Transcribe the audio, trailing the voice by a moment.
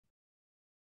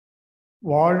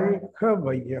வாழ்க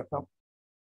வையகம்,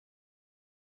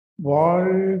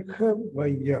 வாழ்க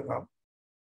வையகம்,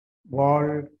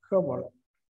 வாழ்க வளம்.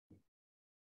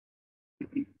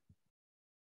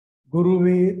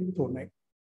 குருவே துணை.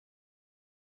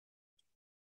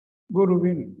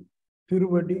 குருவின்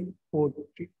திருவடி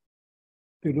போற்றி,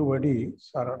 திருவடி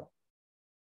சரணம்.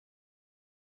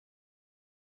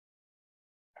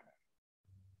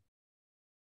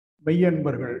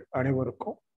 மெய்யன்பர்கள்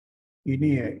அனைவருக்கும்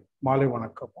இனிய மாலை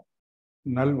வணக்கமும்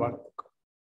நல்வாழ்த்துக்கள்.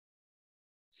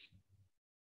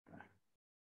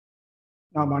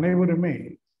 நாம் அனைவருமே,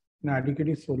 நான்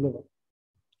அடிக்கடி சொல்லுவேன்,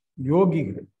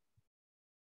 யோகிகள்,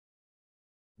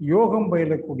 யோகம்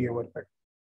பயிலக்கூடியவர்கள்.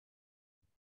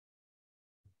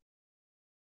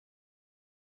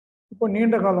 இப்போ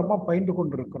நீண்ட காலமா பயின்று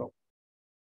கொண்டிருக்கிறோம்.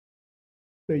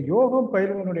 இந்த யோகம்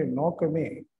பயில்வனுடைய நோக்கமே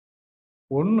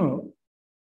ஒண்ணு,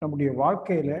 நம்முடைய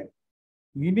வாழ்க்கையில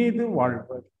இனிது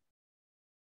வாழ்வது,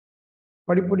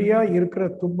 படிப்படியா இருக்கிற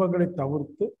துன்பங்களை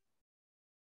தவிர்த்து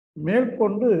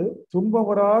மேற்கொண்டு துன்பம்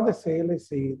வராத செயலை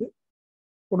செய்து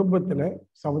குடும்பத்துல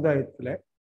சமுதாயத்துல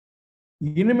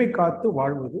இனிமை காத்து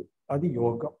வாழ்வது. அது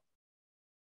யோகம்.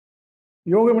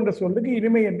 யோகம் என்ற சொல்லுக்கு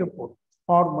இனிமை என்று பொருள்,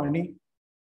 ஹார்மனி.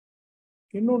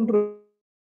 இன்னொன்று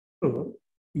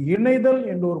இணைதல்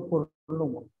என்ற ஒரு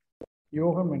பொருளும் உண்டு.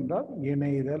 யோகம் என்றால்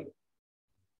இணைதல்.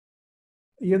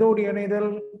 ஏதோடு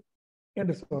இணைதல்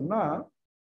என்று சொன்னா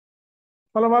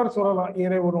பலவாறு சொல்லலாம்,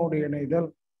 இறைவனோடு இணைதல்.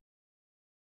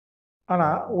 ஆனா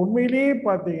உண்மையிலேயே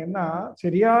பார்த்தீங்கன்னா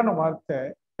சரியான வார்த்தை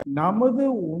நமது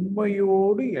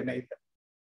உண்மையோடு இணைதல்.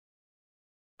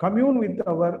 Commune with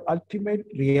our ultimate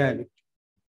reality.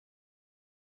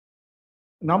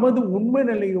 நமது உண்மை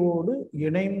நிலையோடு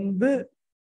இணைந்து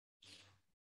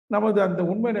நமது அந்த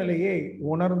உண்மை நிலையை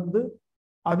உணர்ந்து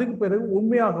அதுக்கு பிறகு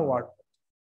உண்மையாக வாழ்வோம்.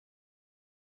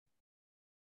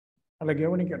 அதை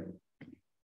கவனிக்கணும்.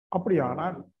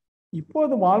 அப்படியானால்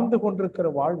இப்போது வாழ்ந்து கொண்டிருக்கிற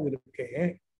வாழ்வு இருக்கே,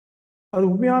 அது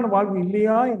உண்மையான வாழ்வு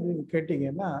இல்லையா என்று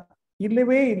கேட்டீங்கன்னா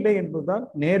இல்லவே இல்லை என்பதுதான்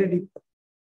நேரடி.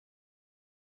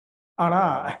 ஆனா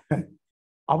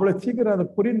அவ்வளவு சீக்கிரம் அதை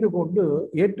புரிந்து கொண்டு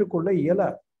ஏற்றுக்கொள்ள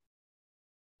இயலாது.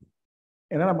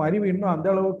 ஏன்னா நம்ம அறிவு இன்னும் அந்த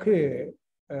அளவுக்கு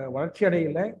வளர்ச்சி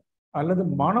அடையலை, அல்லது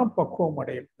மனம் பக்குவம்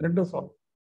அடையலை, ரெண்டும் சொல்லணும்.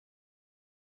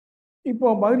 இப்போ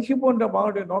மகிழ்ச்சி போன்ற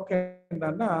மகளுடைய நோக்கம்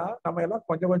என்னன்னா, நம்ம எல்லாம்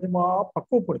கொஞ்சம் கொஞ்சமா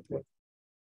பக்குவப்படுத்துவது.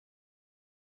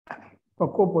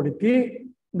 பக்குவப்படுத்தி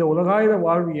இந்த உலகாயுத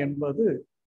வாழ்வு என்பது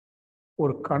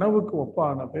ஒரு கனவுக்கு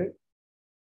ஒப்பானது.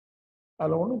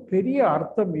 அதுல ஒன்றும் பெரிய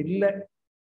அர்த்தம் இல்லை,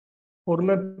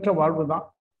 பொருளற்ற வாழ்வு தான்,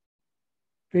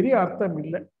 பெரிய அர்த்தம்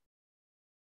இல்லை.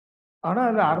 ஆனா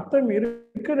அதுல அர்த்தம்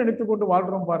இருக்கு நினைத்து கொண்டு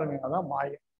வாழ்றோம் பாருங்க, அதான்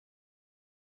மாயம்.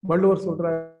 வள்ளுவர்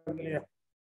சொல்றாரு இல்லையா,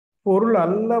 பொருள்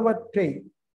அல்லவற்றை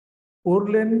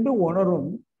பொருளென்று உணரும்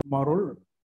மருள்,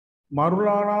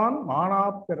 மருளானான் மானா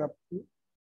பிறப்பு.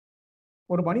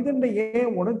 ஒரு மனிதன்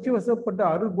ஏன் உணர்ச்சி வசப்பட்ட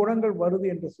அருள் குணங்கள் வருது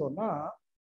என்று சொன்னா,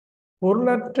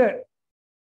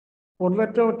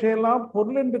 பொருளற்றவற்றையெல்லாம்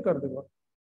பொருள் என்று கருதுகிறோம்.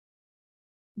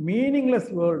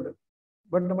 Meaningless world.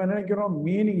 பட் நம்ம நினைக்கிறோம்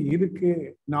மீனிங் இருக்கு,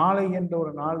 நாளை என்ற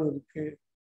ஒரு நாள் இருக்கு,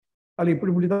 அது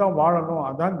இப்படிதான் வாழணும்,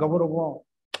 அதான் கௌரவம்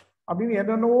அப்படின்னு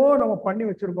என்னென்னவோ நம்ம பண்ணி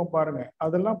வச்சிருக்கோம் பாருங்க.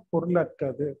 அதெல்லாம்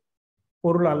பொருளற்றது.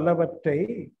 பொருள் அல்லவற்றை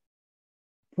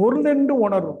பொருள் என்று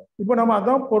உணரும். இப்ப நம்ம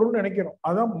அதான் பொருள் நினைக்கிறோம்,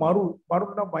 அதான் மருள்.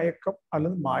 மருள்னா மயக்கம்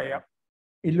அல்லது மாயா,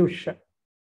 இல்லூஷன்.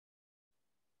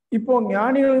 இப்போ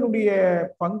ஞானிகளுடைய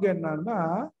பங்கு என்னன்னா,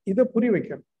 இதை புரிய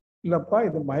வைக்கணும். இல்லப்பா,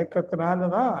 இது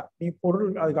மயக்கத்தினாலதான் நீ பொருள்,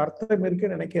 அதுக்கு அர்த்தம்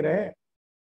இருக்குன்னு நினைக்கிற.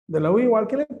 இந்த லௌகிக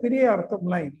வாழ்க்கையில பெரிய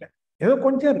அர்த்தம்லாம் இல்லை, ஏதோ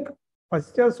கொஞ்சம் இருக்கு.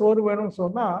 பசிச்சா சோறு வேணும்னு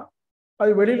சொன்னா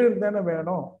அது வெளியில இருந்தானே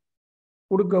வேணும்.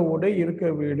 உடுக்க உடை, இருக்க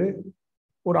வீடு,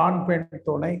 ஒரு ஆண் பெண்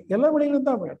துணை, எல்லாம் வெளியில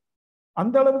தான் வேணும்.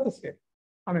 அந்த அளவுக்கு சரி.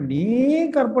 ஆனா நீ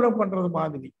கற்பனை பண்றது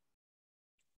மாதிரி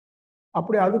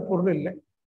அப்படி அது பொருள் இல்லை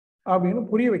அப்படின்னு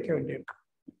புரிய வைக்க வேண்டியிருக்கு.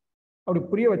 அப்படி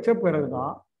புரிய வச்ச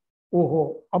பிறகுதான் ஓஹோ,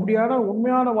 அப்படியான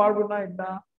உண்மையான வாழ்வுனா என்ன,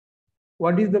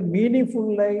 what is the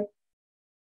meaningful life.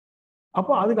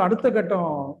 அப்போ அதுக்கு அடுத்த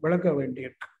கட்டம் விளக்க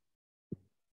வேண்டியிருக்கு.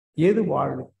 எது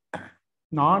வாழ்வு?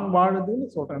 நான் வாழுதுன்னு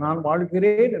சொல்றேன், நான்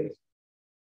வாழுகிறேன்.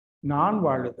 நான்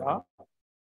வாழுதா,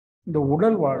 இந்த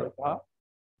உடல் வாழுதா,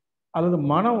 அல்லது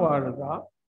மனம் வாழுதா,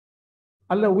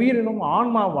 அல்ல உயிரினும்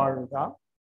ஆன்மா வாழுதா?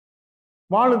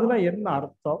 வாழுதுன்னா என்ன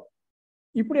அர்த்தம்?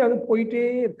 இப்படி அது போயிட்டே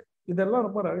இருக்கு. இதெல்லாம்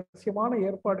ரொம்ப ரகசியமான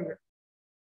ஏற்பாடுகள்.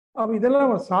 அப்ப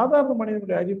இதெல்லாம் சாதாரண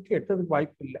மனிதனுடைய அறிவுக்கு எட்டதுக்கு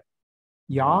வாய்ப்பு இல்லை.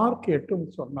 யாருக்கு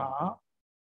எட்டுன்னு சொன்னா,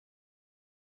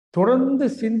 தொடர்ந்து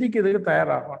சிந்திக்கிறதுக்கு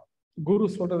தயாராகும். குரு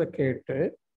சொல்றதை கேட்டு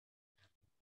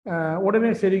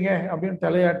உடனே சரிங்க அப்படின்னு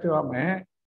தலையாட்டுவாம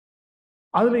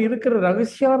அதுல இருக்கிற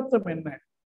ரகசியார்த்தம் என்ன,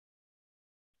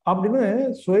 அப்படின்னு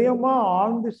சுயமா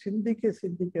ஆழ்ந்து சிந்திக்க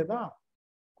சிந்திக்கதான்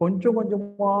கொஞ்சம்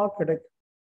கொஞ்சமா கிடைக்கும்.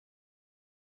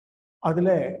 அதுல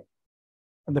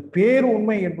அந்த பேர்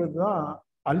உண்மை என்பதுதான்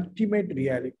அல்டிமேட்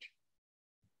ரியாலிட்டி.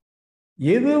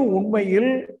 எது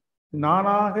உண்மையில்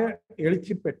நானாக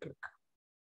எழுச்சி பெற்றிருக்கு,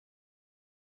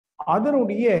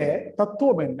 அதனுடைய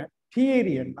தத்துவம் என்ன,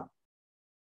 தியரி என்ன?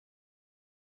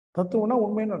 தத்துவம்னா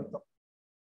உண்மைன்னு அர்த்தம்.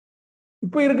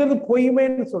 இப்ப இருக்கிறது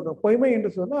பொய்மைன்னு சொல்றோம். பொய்மை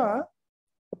என்று சொன்னா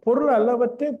பொருள்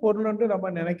அல்லவற்றே பொருள் என்று நம்ம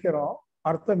நினைக்கிறோம்,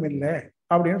 அர்த்தம் இல்லை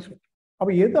அப்படின்னு சொல்றோம். அப்ப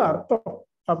எது அர்த்தம்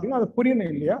அப்படின்னு அது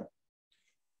புரியணும் இல்லையா?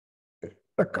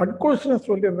 கன்க்ளூஷனை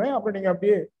சொல்லிடுறேன், அப்ப நீங்க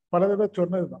அப்படியே பல தடவை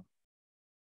சொன்னதுதான்.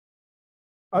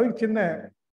 அதுக்கு சின்ன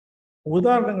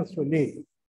உதாரணங்கள் சொல்லி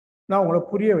நான் உங்களை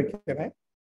புரிய வைக்கிறேன்.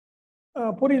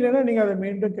 புரியலன்னா நீங்க அதை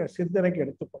மீண்டும் சிந்தனைக்கு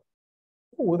எடுத்துப்போம்.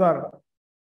 உதாரணம்,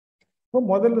 இப்போ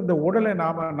முதல்ல இந்த உடலை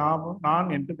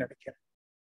நான் என்று நினைக்கிறேன்,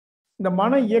 இந்த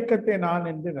மன இயக்கத்தை நான்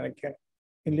என்று நினைக்கிறேன்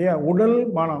இல்லையா? உடல்,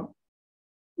 மனம்,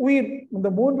 உயிர், இந்த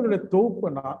மூன்றுடைய தொகுப்பு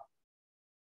நான்.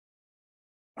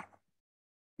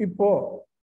 இப்போ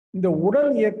இந்த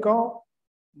உடல் இயக்கம்,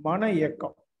 மன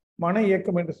இயக்கம். மன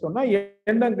இயக்கம் என்று சொன்னா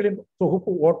எண்ணங்களின்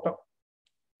தொகுப்பு, ஓட்டம்.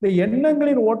 இந்த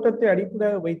எண்ணங்களின் ஓட்டத்தை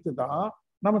அடிப்படையாக வைத்துதான்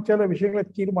நம்ம சில விஷயங்களை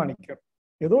தீர்மானிக்கிறோம்.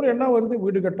 ஏதோ ஒரு எண்ணம் வருது,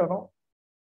 வீடு கட்டணும்,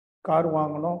 கார்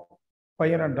வாங்கணும்,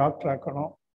 பையனை டாக்டர்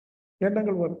ஆக்கணும்,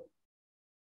 எண்ணங்கள் வருது,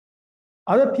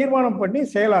 அதை தீர்மானம் பண்ணி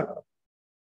செயலாக்கணும்.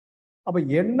 அப்ப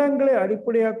எண்ணங்களை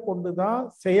அடிப்படையாக கொண்டுதான்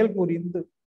செயல் புரிந்து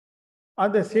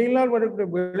அந்த செயலால் வரக்கூடிய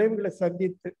விளைவுகளை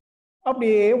சந்தித்து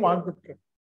அப்படியே வாழ்ந்துட்டு.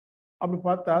 அப்படி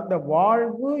பார்த்தா இந்த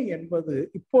வாழ்வு என்பது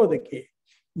இப்போதைக்கு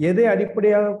எதை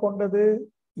அடிப்படையாக கொண்டது?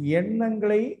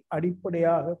 எண்ணங்களை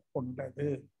அடிப்படையாக கொண்டது.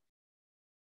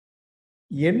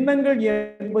 எண்ணங்கள்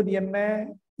என்பது என்ன?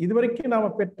 இதுவரைக்கும் நாம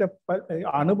பெற்ற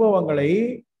அனுபவங்களை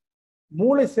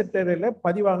மூளை செட்டறையில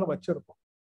பதிவாக வச்சிருக்கோம்.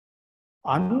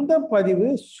 அந்த பதிவு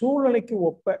சூழ்நிலைக்கு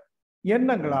ஒப்ப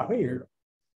எண்ணங்களாக எழும்.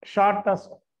 ஷார்ட்டா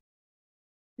சொல்ல,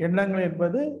 எண்ணங்கள்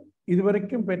என்பது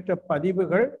இதுவரைக்கும் பெற்ற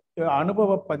பதிவுகள்,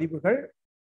 அனுபவ பதிவுகள்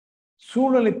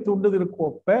சூழ்நிலை தூண்டுதலுக்கு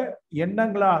ஒப்ப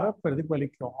எண்ணங்களாக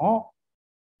பிரதிபலிக்கும்.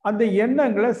 அந்த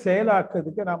எண்ணங்களை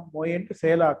செயலாக்குறதுக்கு நாம் முயன்று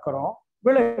செயலாக்குறோம்,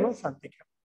 விளைவை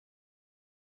சந்திக்கிறோம்.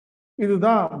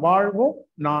 இதுதான் வாழ்வும்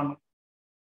நானும்.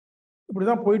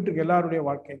 இப்படிதான் போயிட்டு இருக்கு எல்லாருடைய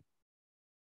வாழ்க்கை.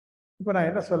 இப்ப நான்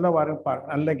என்ன சொல்ல வரேன் பாருங்க,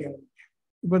 நல்ல கேள்வி.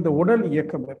 இப்ப இந்த உடல்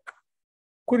இயக்கம் இருக்கு,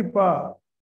 குறிப்பா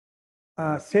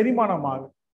செரிமானம்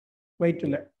ஆகும்.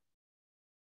 வயிற்றுல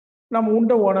நம்ம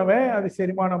உண்ட உணவை அது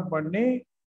செரிமானம் பண்ணி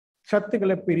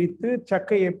சத்துக்களை பிரித்து,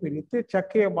 சக்கையை பிரித்து,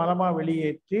 சக்கையை மலமா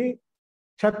வெளியேற்றி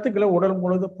சத்துக்களை உடல்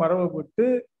முழுவதும் பரவ விட்டு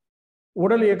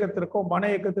உடல் இயக்கத்திற்கும் மன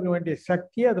இயக்கத்திற்கும் வேண்டிய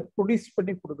சக்தியை அதை ப்ரொடியூஸ்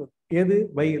பண்ணி கொடுக்குது. எது?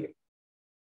 வயிறு.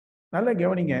 நல்ல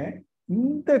கவனிங்க,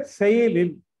 இந்த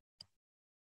செயலில்,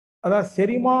 அதாவது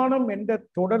செரிமானம் என்ற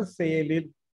தொடர் செயலில்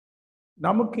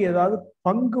நமக்கு ஏதாவது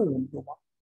பங்கு உண்டுமா?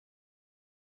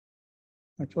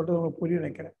 நான் சொல்றது உங்களுக்கு புரிய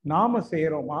நினைக்கிறேன். நாம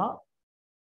செய்யறோமா,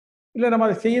 இல்லை நம்ம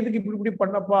அதை செய்யறதுக்கு இப்படி இப்படி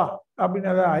பண்ணப்பா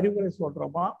அப்படின்னு அதை அறிவுரை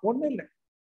சொல்றோமா? ஒன்றும் இல்லை.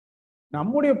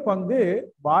 நம்முடைய பங்கு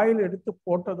வாயில் எடுத்து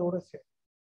போட்டதோட சரி,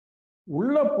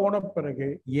 உள்ள போன பிறகு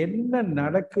என்ன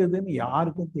நடக்குதுன்னு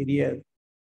யாருக்கும் தெரியாது,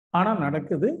 ஆனா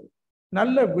நடக்குது,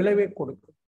 நல்ல விளைவை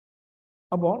கொடுக்குது.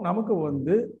 அப்போ நமக்கு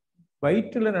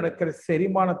வயிற்றுல நடக்கிற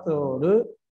செரிமானத்தோடு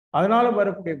அதனால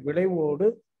வரக்கூடிய விளைவோடு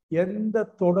எந்த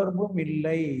தொடர்பும்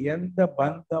இல்லை, எந்த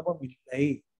பந்தமும் இல்லை.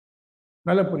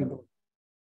 நல்ல புரிந்து.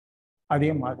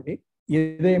 அதே மாதிரி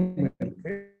இதயம்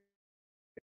இருக்கு,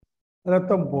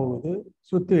 ரத்தம் போகுது,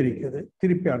 சுத்திகரிக்குது,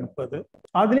 திருப்பி அனுப்புது,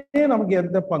 அதுலயே நமக்கு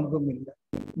எந்த பங்கும் இல்லை.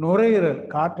 நுரையீரல்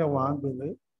காற்றை வாங்குது,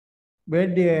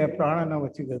 வேண்டிய பிராணனை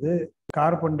வச்சுக்குது,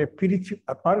 கார்பன் டை பிரிச்சு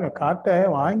பாருங்க, காற்றை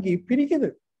வாங்கி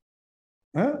பிரிக்குது.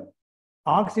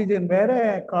 ஆக்சிஜன் வேற,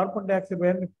 கார்பன் டை ஆக்சைடு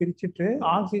வேற பிரிச்சுட்டு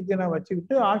ஆக்சிஜனை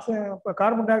வச்சுக்கிட்டு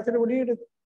கார்பன் டை ஆக்சைடு வெளியிடுது.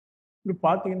 இப்படி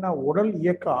பார்த்தீங்கன்னா உடல்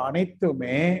இயக்கம்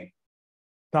அனைத்துமே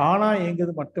தானா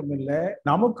இயங்குது மட்டுமில்லை,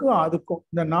 நமக்கும் அதுக்கும்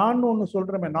இந்த நான் ஒண்ணு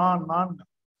சொல்றமே, நான்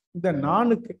இந்த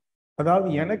நானுக்கு, அதாவது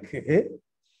எனக்கு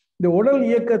இந்த உடல்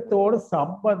இயக்கத்தோட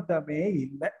சம்பந்தமே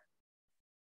இல்லை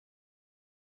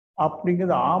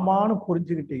அப்படிங்கிறது ஆமான்னு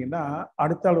புரிஞ்சுக்கிட்டீங்கன்னா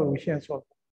அடுத்த ஒரு விஷயம்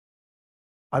சொல்றேன்.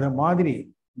 அது மாதிரி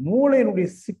மூளையினுடைய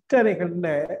சிற்றறைகள்ல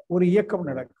ஒரு இயக்கம்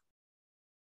நடக்கும்.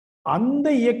 அந்த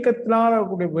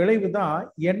இயக்கத்தினால விளைவு தான்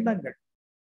எண்ணங்கள்.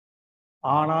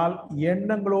 ஆனால்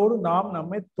எண்ணங்களோடு நாம்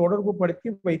நம்மை தொடர்பு படுத்தி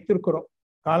வைத்திருக்கிறோம்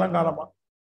காலங்காலமா.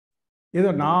 ஏதோ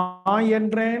நான்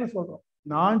என்றேன்னு சொல்றோம்.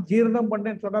 நான் ஜீரணம்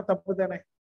பண்ணேன்னு சொன்னா தப்பு தானே?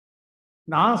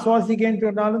 நான் சுவாசிக்கேன்னு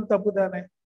சொன்னாலும் தப்பு தானே?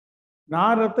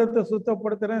 நான் ரத்தத்தை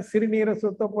சுத்தப்படுத்துறேன், சிறுநீரை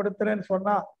சுத்தப்படுத்துறேன்னு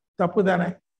சொன்னா தப்பு தானே?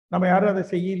 நம்ம யாரும் அதை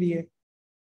செய்யலையே.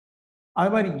 அது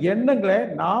மாதிரி எண்ணங்களை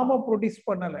நாம ப்ரொடியூஸ்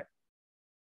பண்ணல,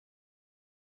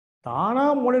 தானா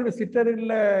மூளையில்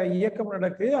சிற்றறிவுல இயக்கம்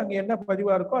நடக்கு. அங்க என்ன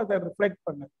பதிவா இருக்கோ அதை ரிஃப்ளெக்ட்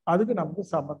பண்ணு. அதுக்கு நமக்கு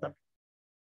சம்மந்தம்.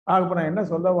 ஆக நான் என்ன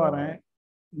சொல்ல வரேன்,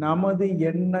 நமது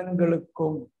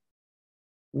எண்ணங்களுக்கும்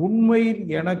உண்மையில்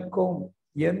எனக்கும்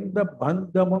எந்த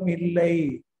பந்தமும் இல்லை.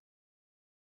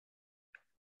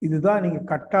 இதுதான் நீங்க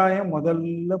கட்டாயம்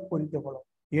முதல்ல புரிந்து கொள்ளும்.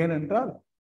 ஏனென்றால்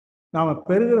நாம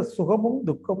பெறுகிற சுகமும்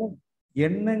துக்கமும்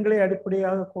எண்ணங்களை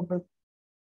அடிப்படையாக கொண்டது.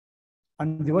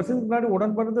 5 வருஷத்துக்கு முன்னாடி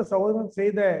உடன்பிறந்த சகோதரன்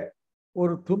செய்த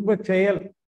ஒரு துன்ப செயல்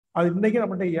அது இன்னைக்கு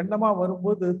நம்மகிட்ட எண்ணமா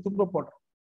வரும்போது துன்பப்படுறோம்.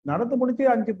 நடந்து முடிச்சு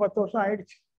 5-10 வருஷம்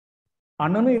ஆயிடுச்சு.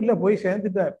 அண்ணனும் இல்லை, போய்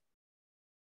சேர்ந்துட்டார்.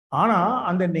 ஆனா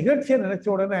அந்த நிகழ்ச்சியை நினைச்ச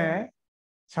உடனே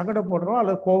சங்கடப்படுறோம்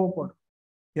அல்லது கோபப்படுறோம்.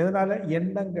 எதனால?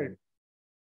 எண்ணங்கள்.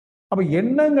 அப்ப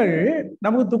எண்ணங்கள்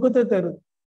நமக்கு துக்கத்தை தருது.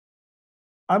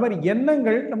 அது மாதிரி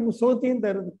எண்ணங்கள் நமக்கு சுகத்தையும்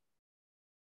தருது.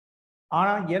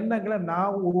 ஆனா எண்ணங்களை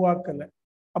நான் உருவாக்கல.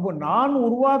 அப்போ நான்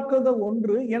உருவாக்குத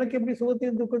ஒன்று எனக்கு எப்படி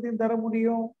சுகத்தையும் துக்கத்தையும் தர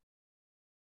முடியும்?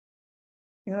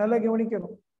 நல்லா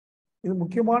கவனிக்கணும். இது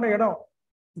முக்கியமான இடம்.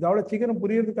 இது அவ்வளவு சீக்கிரம்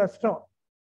புரியறது கஷ்டம்.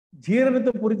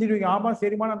 ஜீரணத்தை புரிஞ்சிடுவீங்க, ஆமா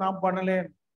சரிமான நான்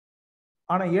பண்ணலேன்னு.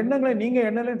 ஆனா எண்ணங்களை நீங்க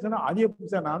எண்ணலைன்னு சொன்னா அது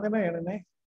எப்படி சார்? நான் தானே எண்ணனேன்.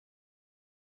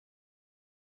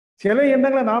 சில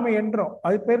எண்ணங்களை நாம எண்றோம்.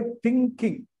 அது பேர்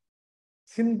திங்கிங்,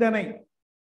 சிந்தனை,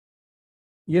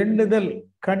 எண்ணுதல்,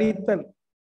 கணித்தல்.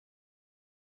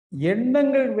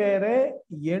 எண்ணங்கள் வேற,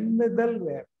 எண்ணுதல்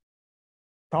வேற.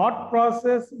 Thought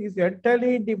process is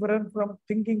entirely different from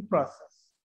thinking process.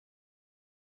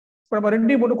 இப்ப நம்ம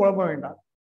ரெண்டையும் போட்டு குழப்ப வேண்டாம்.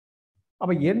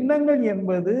 அப்ப எண்ணங்கள்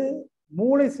என்பது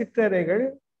மூளை சிற்றறைகள்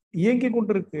இயங்கி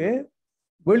கொண்டிருக்கு.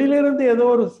 வெளியிலிருந்து ஏதோ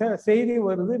ஒரு செய்தி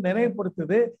வருது,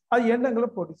 நினைவுபடுத்துது, அது எண்ணங்களை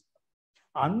போட்டு.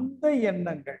 அந்த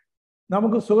எண்ணங்கள்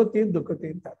நமக்கு சுகத்தையும்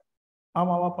துக்கத்தையும் தரும்.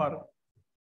 ஆமாவா? பாருங்க,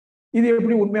 இது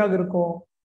எப்படி உண்மையாக இருக்கும்?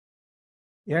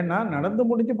 ஏன்னா நடந்து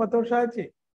முடிஞ்சு 10 வருஷம் ஆச்சு.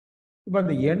 இப்ப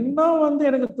அந்த எண்ணம்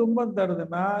எனக்கு துன்பம்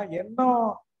தருதுன்னா, எண்ணம்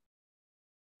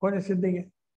கொஞ்சம் சிந்திங்க,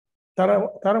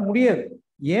 தர முடியாது.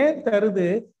 ஏன் தருது?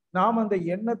 நாம் அந்த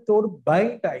எண்ணத்தோடு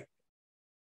பைண்ட் ஆகி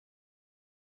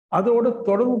அதோடு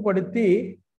தொடர்பு படுத்தி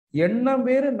எண்ணம்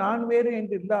வேறு நான் வேறு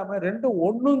என்று இல்லாம ரெண்டும்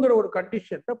ஒண்ணுங்கிற ஒரு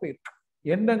கண்டிஷன்ல போயிருக்கு.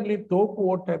 எண்ணங்களின் தோப்பு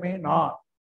ஓட்டமே நான்.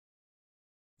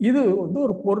 இது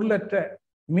ஒரு பொருளற்ற,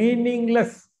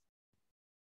 மீனிங்லெஸ்.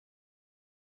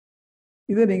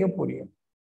 இது நீங்க புரியும்.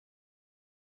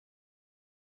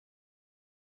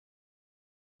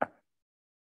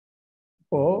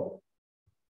 இப்போ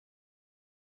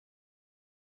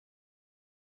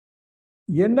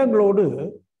எண்ணங்களோடு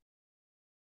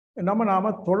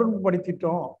நாம தொடர்பு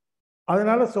படுத்திட்டோம்,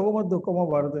 அதனால சுகமும்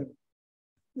துக்கமும் வருது.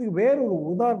 இது வேற ஒரு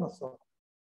உதாரணம் சொல்றேன்.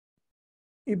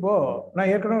 இப்போ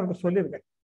நான் ஏற்கனவே சொல்லியிருக்கேன்,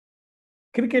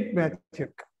 கிரிக்கெட் மேட்ச்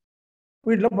இருக்கு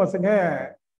வீட்டில் பசங்க.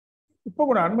 இப்போ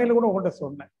கூட அண்மையில கூட உங்கள்கிட்ட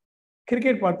சொன்னேன்,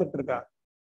 கிரிக்கெட் பார்த்துட்டு இருக்கா.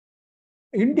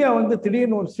 இந்தியா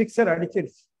திடீர்னு ஒரு 6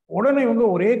 அடிச்சிருச்சு. உடனே இவங்க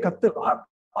ஒரே கத்து,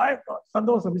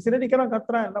 சந்தோஷம், விசிலடிக்கிறான்,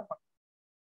 கத்துறான், என்ன பண்ண.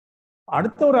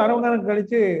 அடுத்த ஒரு அரை மணி நேரம்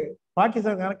கழிச்சு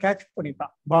பாகிஸ்தான்காரன் கேட்ச்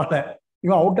பண்ணிட்டான் பால,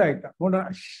 இவன் அவுட் ஆயிட்டான்.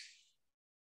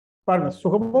 பாருங்க,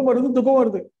 சுகமும் வருது துக்கம்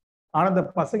வருது. ஆனா அந்த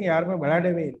பசங்க யாருமே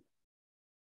விளையாடவே இல்லை.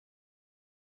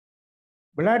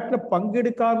 விளையாட்டுல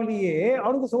பங்கெடுக்காமலேயே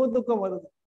அவனுக்கு சுக துக்கம் வருது.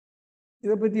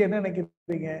 இதை பத்தி என்ன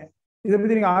நினைக்கிறீங்க? இதை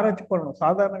பத்தி நீங்க ஆராய்ச்சி பண்ணணும்.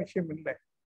 சாதாரண விஷயம் இல்லை.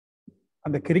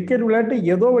 அந்த கிரிக்கெட் விளையாட்டு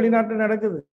ஏதோ வெளிநாட்டுல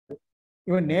நடக்குது,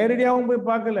 இவன் நேரடியாகவும் போய்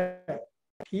பார்க்கல,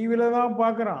 டிவில தான்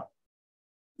பார்க்கறான்.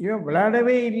 இவன்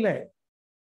விளையாடவே இல்லை.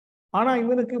 ஆனா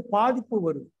இவனுக்கு பாதிப்பு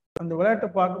வருது. அந்த விளையாட்டை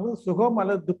பார்க்கும்போது சுகம்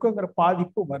அல்லது துக்கங்கிற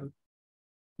பாதிப்பு வருது.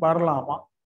 வரலாமா?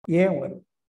 ஏன் வருது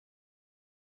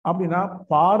அப்படின்னா,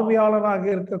 பார்வையாளராக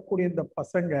இருக்கக்கூடிய இந்த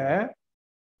பசங்க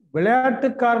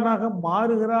விளையாட்டுக்காரனாக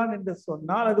மாறுகிறான் என்று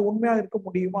சொன்னால் அது உண்மையாக இருக்க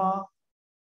முடியுமா?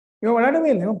 இவன் விளையாடவே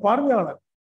இல்லை, இவன் பார்வையாளர்.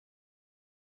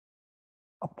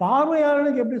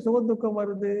 பார்வையாளருக்கு எப்படி சுக துக்கம்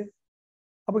வருது?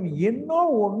 அப்ப என்ன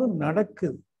ஒண்ணு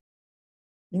நடக்குது,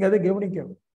 நீங்க அதை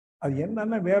கவனிக்கணும். அது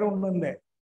என்னன்னா வேற ஒண்ணும் இல்லை,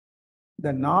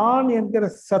 இந்த நான் என்கிற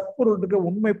சத்பொருளுக்கு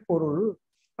உண்மை பொருள்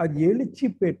அது எழுச்சி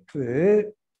பெற்று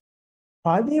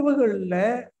பதிவுகள்ல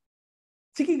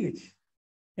சிக்கிக்கிச்சு.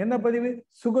 என்ன பதிவு?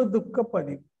 சுக துக்க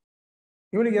பதிவு.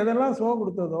 இவனுக்கு எதெல்லாம் சுகம்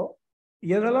கொடுத்ததோ,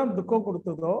 எதெல்லாம் துக்கம்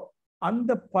கொடுத்ததோ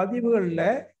அந்த பதிவுகள்ல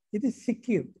இது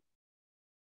சிக்கிடுது.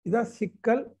 இதான்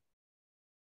சிக்கல்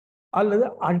அல்லது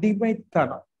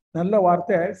அடிமைத்தனம். நல்ல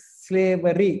வார்த்தை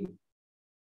ஸ்லேவரி.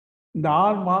 இந்த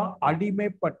ஆன்மா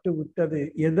அடிமைப்பட்டு விட்டது.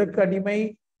 எதற்கு அடிமை?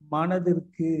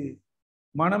 மனதிற்கு.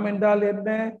 மனம் என்றால் என்ன?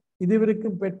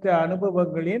 இதுவரைக்கும் பெற்ற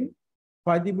அனுபவங்களின்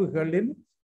பதிவுகளின்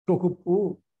தொகுப்பு.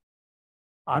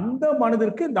 அந்த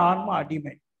மனதிற்கு இந்த ஆன்மா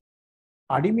அடிமை.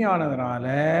 அடிமையானதுனால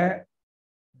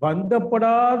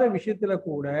பந்தப்படாத விஷயத்துல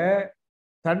கூட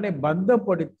தன்னை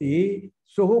பந்தப்படுத்தி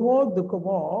சுகமோ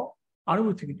துக்கமோ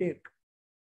அனுபவிச்சுக்கிட்டே இருக்கு.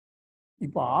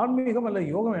 இப்ப ஆன்மீகம் அல்ல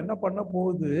யோகம் என்ன பண்ண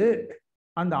போகுது,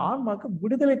 அந்த ஆன்மாக்கு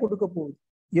விடுதலை கொடுக்க போகுது.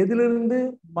 எதிலிருந்து?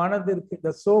 மனதிற்கு.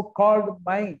 த சோ கால்டு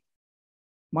மைண்ட்.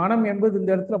 மனம் என்பது இந்த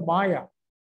இடத்துல மாயா.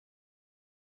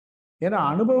 ஏன்னா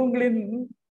அனுபவங்களின்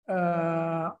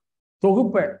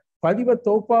தொகுப்பை பதிவை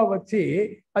தொகுப்பா வச்சு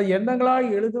அது எண்ணங்களா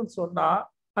எழுதுன்னு சொன்னா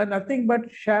அது நத்திங் பட்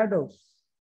ஷேடோஸ்.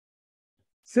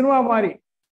 சினிமா மாதிரி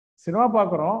சினிமா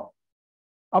பார்க்குறோம்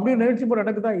அப்படின்னு நிகழ்ச்சி போட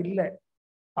நடக்குதா? இல்லை.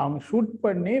 அவங்க ஷூட்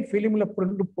பண்ணி ஃபிலிம்ல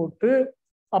பிரிண்ட் போட்டு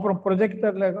அப்புறம்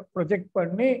ப்ரொஜெக்டர்ல ப்ரொஜெக்ட்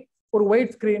பண்ணி ஒரு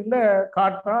ஒயிட் ஸ்கிரீன்ல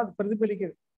காட்டுறோம். அது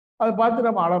பிரதிபலிக்குது. அதை பார்த்து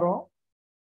நம்ம அலறோம்,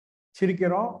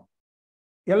 சிரிக்கிறோம்,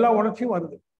 எல்லா உணர்ச்சியும்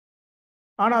வருது.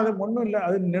 ஆனா அது ஒன்றும் இல்லை,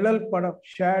 அது நிழல் படம்,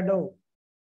 ஷேடோ.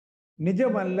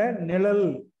 நிஜம் அல்ல, நிழல்.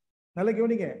 நல்லா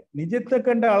கவனிங்க. நிஜத்தை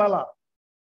கண்டு அழலாம்.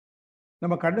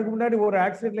 நம்ம கண்ணுக்கு முன்னாடி ஒரு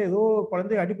ஆக்சிடென்ட்ல ஏதோ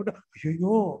குழந்தைய அடிபட்டு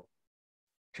ஐயோ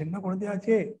சின்ன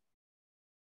குழந்தையாச்சே,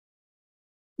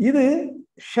 இது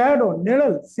ஷேடோ,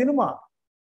 நிழல், சினிமா.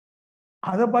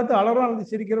 அதை பார்த்து அலறோம்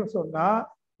அல்லது சிரிக்கிறோம் சொன்னா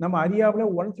நம்ம அறியாமலே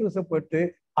உணர்ச்சி வசப்பட்டு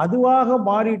அதுவாக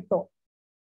மாறிட்டோம்.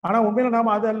 ஆனா உண்மையில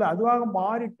நாம அது அல்ல, அதுவாக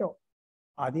மாறிட்டோம்.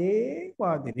 அதே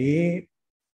மாதிரி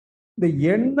இந்த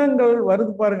எண்ணங்கள்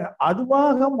வருது பாருங்க,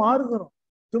 அதுவாக மாறுகிறோம்.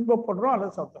 துன்பப்படுறோம்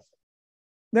அல்லது சந்தோஷம்.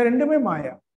 இந்த ரெண்டுமே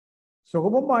மாயா.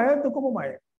 சுகமும் மாயா, துக்கமும்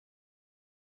மாயா.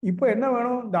 இப்ப என்ன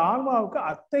வேணும்? இந்த ஆன்மாவுக்கு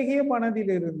அத்தகைய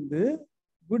மனதிலிருந்து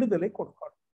விடுதலை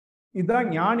கொடுக்கணும். இதுதான்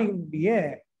ஞானிகளுடைய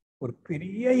ஒரு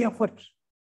பெரிய எஃபர்ட்.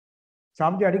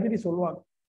 சாமிஜி அடிக்கடி சொல்லுவாங்க,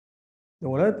 இந்த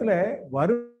உலகத்துல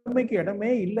வறுமைக்கு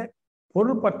இடமே இல்லை,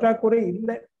 பொருள் பற்றாக்குறை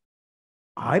இல்லை,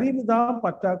 அறிவு தான்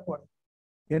பற்றாக்குறை.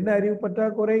 என்ன அறிவு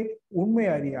பற்றாக்குறை? உண்மை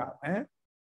அறியாம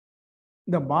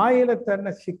இந்த மாயில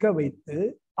தன்னை சிக்க வைத்து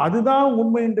அதுதான்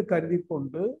உண்மை என்று கருதி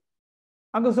கொண்டு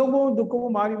அங்க சுகமும்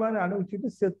துக்கமும் மாறி மாறி அனுபவிச்சுட்டு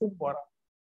செத்தும் போறான்.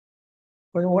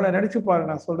 கொஞ்சம் உங்களை நினைச்சு பாருங்க,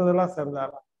 நான் சொல்றதெல்லாம்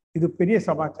சரிதானா? இது பெரிய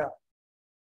சமாச்சாரம்.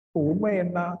 இப்போ உண்மை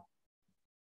என்ன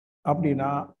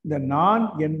அப்படின்னா, இந்த நான்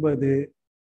என்பது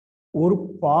ஒரு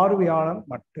பார்வையாளன்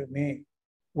மட்டுமே.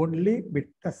 Only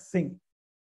witnessing.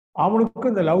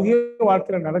 அவனுக்கு இந்த லௌகிக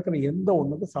வாழ்க்கையில நடக்கிற எந்த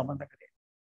ஒண்ணுக்கும் சம்பந்தம் கிடையாது.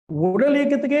 உடல்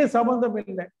இயக்கத்துக்கே சம்பந்தம்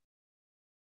இல்லை.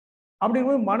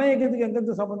 அப்படிங்கும்போது மன இயக்கத்துக்கு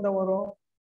எங்கிருந்து சம்பந்தம் வரும்?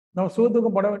 நம்ம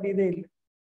சுகத்துக்கும் பட வேண்டியதே இல்லை.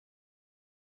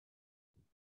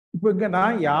 இப்ப இங்க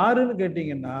நான் யாருன்னு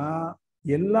கேட்டீங்கன்னா,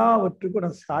 எல்லாவற்றுக்கும்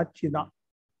நான் சாட்சி தான்.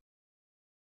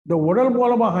 இந்த உடல்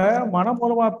மூலமாக மனம்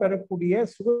மூலமாக பெறக்கூடிய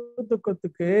சுக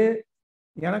துக்கத்துக்கு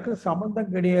எனக்கு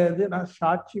சம்பந்தம் கிடையாது. நான்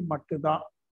சாட்சி மட்டும்தான்.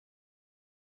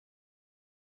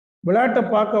 விளையாட்டை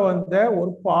பார்க்க வந்த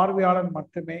ஒரு பார்வையாளன்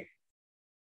மட்டுமே,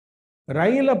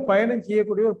 ரயில பயணம்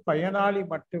செய்யக்கூடிய ஒரு பயனாளி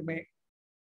மட்டுமே.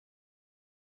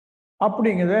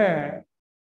 அப்படிங்கிறத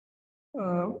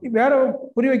வேற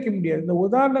புரிய வைக்க முடியாது. இந்த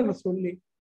உதாரணங்கள் சொல்லி,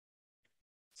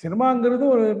 சினிமாங்கிறது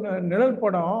ஒரு நிழல்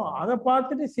படம், அதை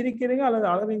பார்த்துட்டு சிரிக்கிறீங்க அல்லது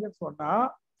அழறீங்கன்னு சொன்னா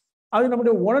அது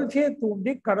நம்முடைய உணர்ச்சியை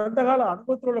தூண்டி கடந்த கால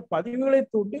அனுபவத்தில் உள்ள பதிவுகளை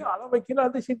தூண்டி அழ வைக்கல,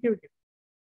 அது சிரிக்க வைக்கணும்.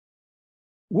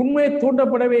 உண்மை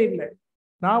தூண்டப்படவே இல்லை.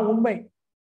 நான் உண்மை,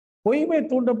 பொய்மை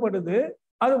தூண்டப்படுது,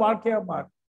 அது வாழ்க்கையா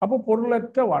மாறும். அப்போ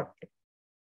பொருளற்ற வாழ்க்கை.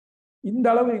 இந்த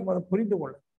அளவு நீங்க அதை புரிந்து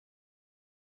கொள்ள.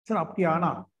 சரி, அப்படி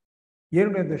ஆனா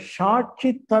என்னுடைய இந்த சாட்சி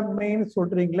தன்மைன்னு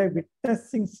சொல்றீங்களே,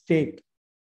 விட்னஸிங் ஸ்டேட்,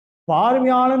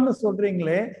 பார்வையாளன்னு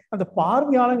சொல்றீங்களே, அந்த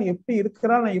பார்வையாளன் எப்படி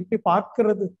இருக்கிறான், நான் எப்படி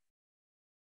பார்க்கிறது?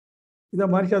 இத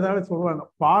மாதிரி அதனால சொல்லுவாங்க,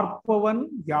 பார்ப்பவன்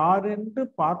யாரென்று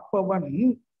பார்ப்பவன்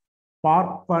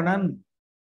பார்ப்பனன்.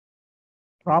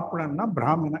 பிராப்பணன்னா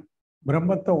பிராமணன்,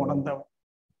 பிரம்மத்தை உணர்ந்தவன்.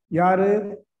 யாரு?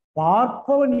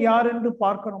 பார்ப்பவன் யார் என்று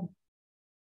பார்க்கணும்.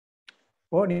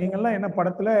 ஓ, நீங்கெல்லாம் என்ன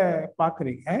படத்துல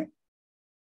பாக்குறீங்க?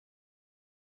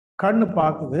 கண்ணு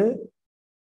பாக்குது,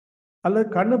 அல்லது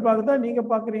கண்ணு பாக்குதா நீங்க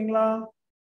பாக்குறீங்களா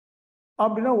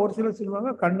அப்படின்னா ஒரு சிலர்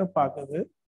சொல்லுவாங்க கண்ணு பாக்குது.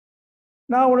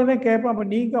 நான் உடனே கேட்பேன், அப்ப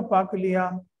நீங்க பார்க்கலையா?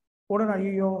 உடனே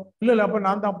ஐயோ இல்ல இல்ல, அப்ப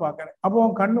நான் தான் பாக்குறேன். அப்போ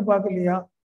உன் கண்ணு பார்க்கலையா?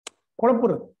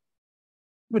 குழப்புறது.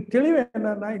 இப்ப தெளிவு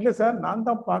என்னன்னா, இல்ல சார் நான்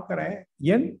தான் பார்க்கிறேன்,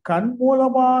 என் கண்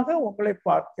மூலமாக உங்களை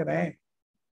பார்க்கிறேன்.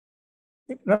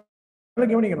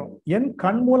 கவனிக்கணும், என்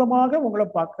கண் மூலமாக உங்களை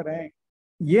பார்க்கிறேன்,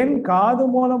 என் காது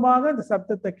மூலமாக இந்த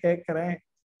சப்தத்தை கேட்கிறேன்.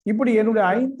 இப்படி என்னுடைய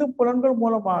 5 புலன்கள்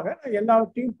மூலமாக நான்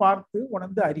எல்லாவற்றையும் பார்த்து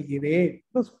உணர்ந்து அறிகிறேன்.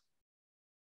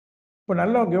 இப்ப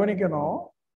நல்லா கவனிக்கணும்,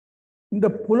 இந்த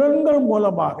புலன்கள்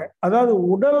மூலமாக, அதாவது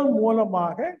உடல்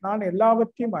மூலமாக நான்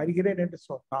எல்லாவற்றையும் அறிகிறேன் என்று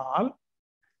சொன்னால்,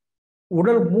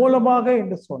 உடல் மூலமாக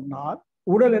என்று சொன்னால்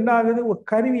உடல் என்ன ஆகுது? ஒரு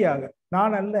கருவியாக.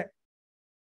 நான் அல்ல.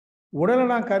 உடலை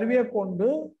நான் கருவியை கொண்டு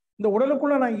இந்த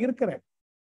உடலுக்குள்ள நான் இருக்கிறேன்,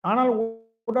 ஆனால்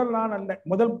உடல் நான் அல்ல.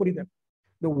 முதல் புரிதல்.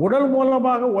 இந்த உடல்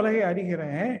மூலமாக உலகை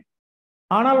அறிகிறேன்,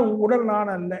 ஆனால் உடல்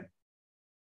நான் அல்ல.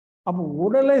 அப்ப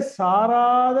உடலை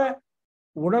சாராத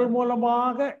உடல்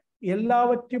மூலமாக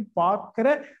எல்லாவற்றையும் பார்க்கிற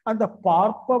அந்த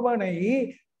பார்ப்பவனை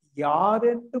யார்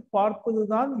என்று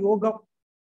பார்ப்பதுதான் யோகம்.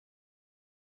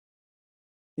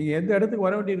 நீங்க எந்த இடத்துக்கு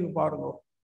வர வேண்டியிருக்கு பாருங்க.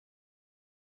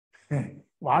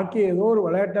 வாழ்க்கையை ஏதோ ஒரு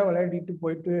விளையாட்டா விளையாடிட்டு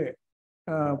போயிட்டு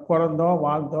பிறந்தோம்,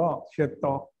 வாழ்ந்தோம்,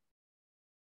 செத்தோம்,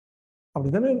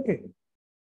 அப்படித்தானே இருக்கு.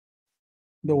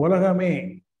 இந்த உலகமே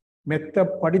மெத்த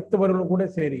படித்தவர்கள் கூட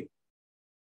சரி,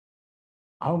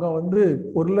 அவங்க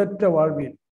பொருளற்ற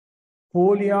வாழ்வில்,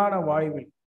 போலியான வாழ்வில்,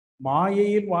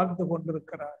 மாயையில் வாழ்ந்து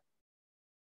கொண்டிருக்கிறார்.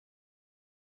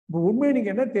 உண்மையை நீங்க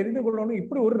என்ன தெரிந்து கொள்ளணும்,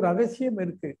 இப்படி ஒரு ரகசியம்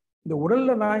இருக்கு. இந்த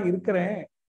உடல்ல நான் இருக்கிறேன்,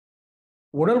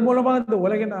 உடல் மூலமா இந்த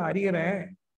உலகை நான் அறிகிறேன்.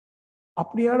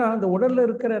 அப்படியான அந்த உடல்ல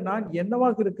இருக்கிற நான்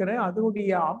என்னவாக இருக்கிறேன்,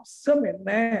 அதனுடைய அம்சம் என்ன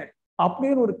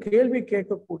அப்படின்னு ஒரு கேள்வி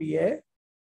கேட்கக்கூடிய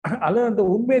அல்லது அந்த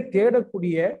உண்மையை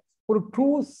தேடக்கூடிய ஒரு ட்ரூ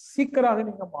சீக்கராக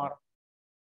நீங்க மாறும்.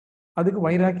 அதுக்கு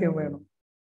வைராக்கியம் வேணும்,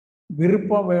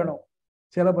 விருப்பம் வேணும்,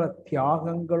 சில பல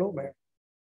தியாகங்களும் வேணும்.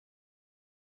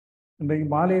 இன்றைக்கு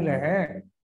மாலையில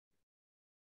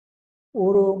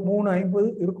ஒரு 3:50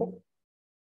 இருக்கும்.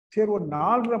 சரி, ஒரு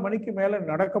 4:30 மணிக்கு மேல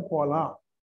நடக்க போகலாம்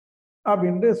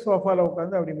அப்படின்ட்டு சோஃபால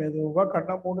உட்காந்து அப்படி மெதுவா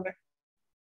கண்ணை மூடினேன்.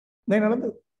 நடந்து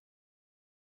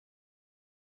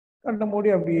கண்ணை மூடி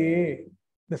அப்படியே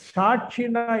இந்த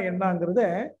சாட்சின்னா என்னங்கிறத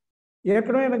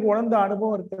ஏற்கனவே எனக்கு உணர்ந்த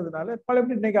அனுபவம் இருக்கிறதுனால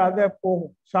பலபடி இன்னைக்கு அதை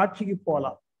போகும், சாட்சிக்கு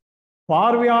போகலாம்,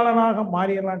 பார்வையாளனாக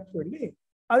மாறிடலான்னு சொல்லி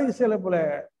அதுக்கு சில பல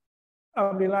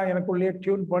அப்படிலாம் எனக்குள்ளேயே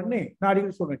டியூன் பண்ணி, நான்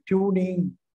அடிக்கடி சொல்றேன்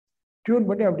டியூன்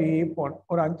பண்ணி அப்படியே போனேன்.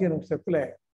 ஒரு 5 நிமிஷத்துல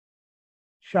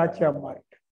சாட்சியா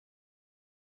மாறிட்டேன்.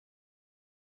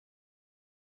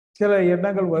 சில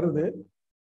எண்ணங்கள் வருது.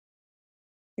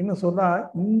 இன்னும் சொன்னா,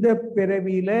 இந்த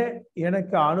பிறவியில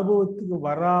எனக்கு அனுபவத்துக்கு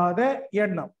வராத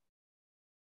எண்ணம்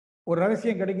ஒரு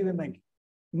ரகசியம் கிடைக்குது. இன்னைக்கு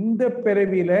இந்த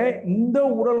பிறவியில இந்த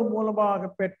உடல் மூலமாக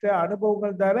பெற்ற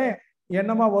அனுபவங்கள் தானே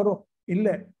எண்ணமா வரும்.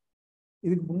 இல்லை,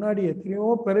 இதுக்கு முன்னாடி எத்தனையோ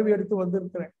பிறவி எடுத்து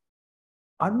வந்திருக்கிறேன்.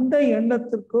 அந்த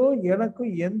எண்ணத்திற்கும்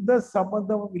எனக்கும் எந்த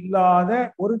சம்பந்தமும் இல்லாத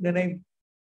ஒரு நினைவு.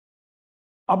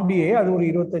 அப்படியே அது ஒரு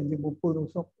 25-30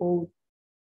 நிமிஷம் போகுது.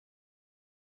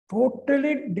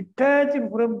 Totally detached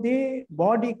from the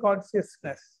body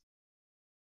consciousness,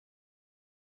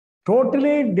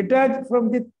 totally detached from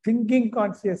the thinking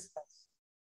consciousness.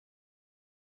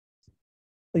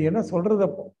 என்ன சொல்றது?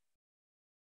 அப்போ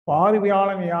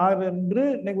பார்வையாளன் யார் என்று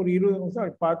இன்னைக்கு ஒரு 20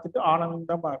 நிமிஷம் பார்த்துட்டு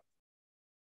ஆனந்தமா இருக்கு,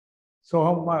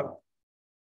 சுகமா இருக்கு.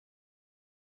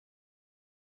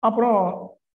 அப்புறம்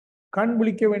கண்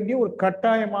விழிக்க வேண்டிய ஒரு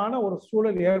கட்டாயமான ஒரு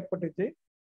சூழல் ஏற்பட்டுச்சு.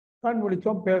 கண்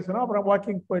விழிச்சோம், பேசணும், அப்புறம்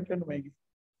வாக்கிங் போயிட்டேன்னு வைங்க.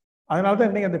 அதனாலதான்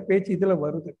இன்னைக்கு அந்த பேச்சு இதுல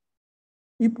வருது.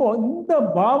 இப்போ இந்த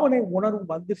பாவனை உணர்வு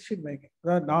வந்துருச்சுன்னு வைங்க.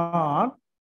 அதாவது நான்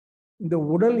இந்த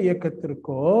உடல்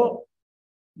இயக்கத்திற்கோ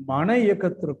மன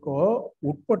இயக்கத்திற்கோ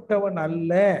உட்பட்டவன்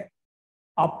அல்ல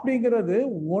அப்படிங்கிறது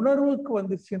உணர்வுக்கு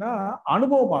வந்துருச்சுன்னா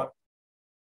அனுபவமாகும்.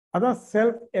 அதான்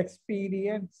செல்ஃப்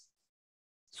எக்ஸ்பீரியன்ஸ்,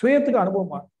 சுயத்துக்கு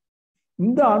அனுபவமாகும்.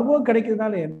 இந்த அனுபவம்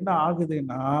கிடைக்கிறதுனால என்ன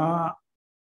ஆகுதுன்னா,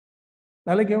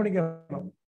 நல்ல கவனிக்கணும்,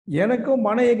 எனக்கும்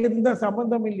மன இயக்கத்துக்கு தான்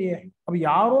சம்பந்தம் இல்லையே. அப்ப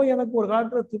யாரோ எனக்கு ஒரு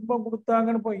காலத்துல துன்பம்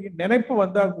கொடுத்தாங்கன்னு நினைப்பு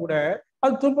வந்தா கூட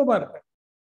அது துன்பமா இருக்கு.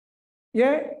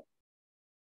 ஏன்?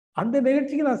 அந்த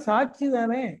நிகழ்ச்சிக்கு நான் சாட்சி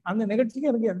தானே, அந்த நிகழ்ச்சிக்கு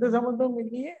எனக்கு எந்த சம்பந்தமும்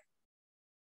இல்லையே.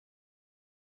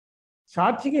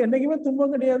 சாட்சிக்கு என்னைக்குமே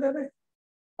துன்பம் கிடையாது தானே.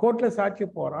 கோர்ட்ல சாட்சி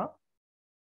போறான்,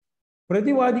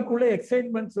 பிரதிவாதிக்குள்ள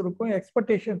எக்ஸைட்மெண்ட்ஸ் இருக்கும்,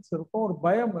 எக்ஸ்பெக்டேஷன்ஸ் இருக்கும், ஒரு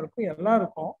பயம் இருக்கும், எல்லாம்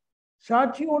இருக்கும்.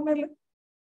 சாட்சி ஒன்றும் இல்லை.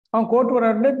 அவன் கோர்ட்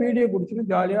வராருல வீடியோ குடிச்சுன்னு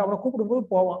ஜாலியாக அவனை கூப்பிடும்போது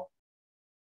போவான்,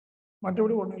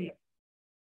 மற்றபடி ஒன்றும் இல்லை.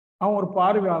 அவன் ஒரு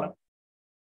பார்வையாளன்.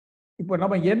 இப்போ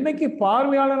நம்ம என்னைக்கு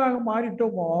பார்வையாளனாக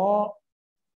மாறிட்டோமோ,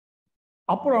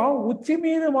 அப்புறம் உச்சி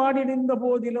மீது வாடி நின்ற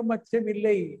போதிலும்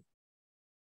அச்சமில்லை.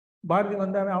 பாரதி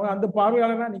வந்தானே, அவன் அந்த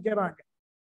பார்வையாளனா நிற்கிறாங்க.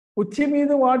 உச்சி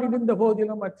மீது வாடி நின்ற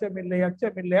போதிலும் அச்சமில்லை,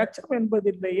 அச்சமில்லை, அச்சம்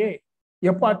என்பதில்லையே.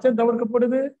 எப்ப அச்சம்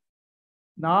தவிர்க்கப்படுது?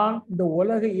 நான் இந்த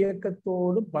உலக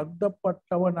இயக்கத்தோடு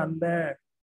பந்தப்பட்டவன் அல்ல,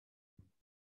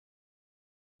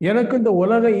 எனக்கு இந்த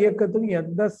உலக இயக்கத்துக்கு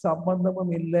எந்த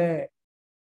சம்பந்தமும் இல்லை.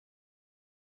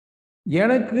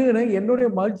 எனக்கு என்னுடைய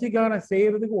மகிழ்ச்சிக்கான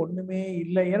செய்யறதுக்கு ஒண்ணுமே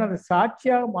இல்லை. ஏன்னா அந்த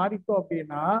சாட்சியாக மாறிட்டோம்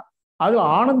அப்படின்னா அது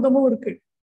ஆனந்தமும் இருக்கு,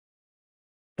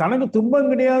 தனக்கு துன்பம்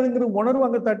கிடையாதுங்கிற உணர்வு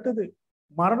அங்க தட்டுது,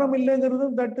 மரணம்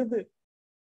இல்லைங்கிறதும் தட்டுது.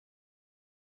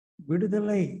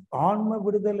 விடுதலை, ஆன்ம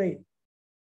விடுதலை,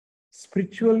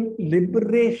 ஸ்பிரிச்சுவல்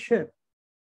லிபரேஷன்.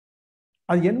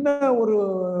 அது என்ன ஒரு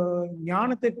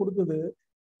ஞானத்தை கொடுக்குது.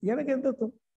 எனக்கு எந்த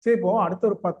சரி, இப்போ அடுத்த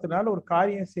ஒரு 10 நாள் ஒரு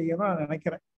காரியம் செய்யணும் நான்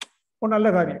நினைக்கிறேன், ஒரு நல்ல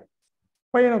காரியம்.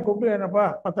 பையனை கூப்பிட்டு என்னப்பா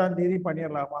 10ஆம் தேதி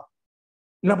பண்ணிடலாமா?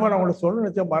 இல்லைப்பா நான் உங்களை சொல்ல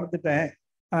நினச்சா மறந்துட்டேன்,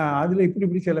 அதில்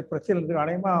இப்படி சில பிரச்சனை இருக்கு,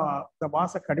 அநேகமா இந்த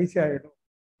மாதம் கடைசி ஆகிடும்.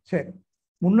 சரி,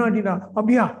 முன்னாடி நான்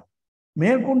அப்படியா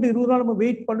மேற்கொண்டு 20 நாள் நம்ம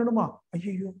வெயிட் பண்ணணுமா?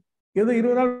 ஐயோ, ஏதோ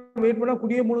 20 நாள் வெயிட் பண்ணா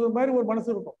குடியே முழுது மாதிரி ஒரு மனசு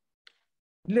இருக்கும்.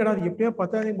 இல்லடா அது எப்படியா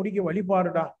 10ஆம் தேதி முடிக்க வழி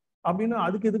பாருடா அப்படின்னு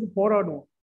அதுக்கு எதுக்கு போராடுவோம்.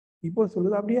 இப்போ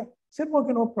சொல்லுது அப்படியா, சரி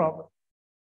ஓகே நோ ப்ராப்ளம்.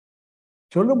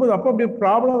 சொல்லும்போது அப்போ அப்படி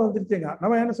ப்ராப்ளம் வந்துருச்சுங்க.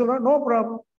 நம்ம என்ன சொல்றோம், நோ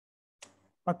ப்ராப்ளம்,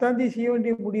 10ஆம் தேதி செய்ய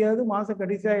வேண்டிய முடியாது, மாசம்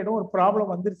கடைசி ஆகிடும், ஒரு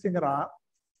ப்ராப்ளம் வந்துருச்சுங்கிறான்.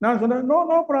 நான் சொன்னேன் no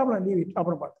no problem, leave it,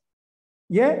 அப்புறம் பார்த்து.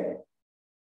 ஏன்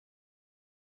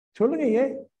சொல்லுங்க,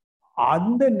 ஏன்?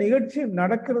 அந்த நிகழ்ச்சி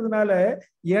நடக்கிறதுனால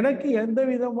எனக்கு எந்த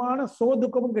விதமான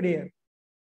சோதுக்கமும் கிடையாது.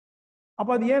 அப்ப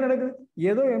அது ஏன் நடக்குது?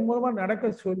 ஏதோ என் மூலமா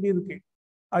நடக்க சொல்லி இருக்கு.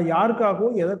 அது யாருக்காகவோ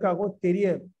எதற்காகவோ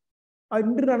தெரியாது. அது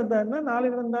இன்று நடந்தாருன்னா நாளை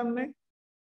நடந்தாருன்னு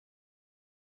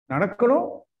நடக்கணும்,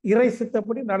 இறை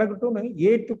சித்தப்படி நடக்கட்டும்னு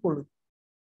ஏற்றுக்கொள்ளுது.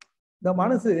 இந்த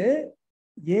மனசு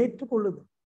ஏற்றுக்கொள்ளுது.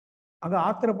 அங்க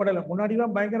ஆத்திரப்படலை.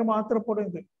 முன்னாடிலாம் பயங்கரமா ஆத்திரப்படும்.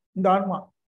 இந்த ஆன்மா,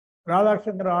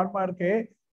 ராதாகிருஷ்ணங்கிற ஆன்மா இருக்கே,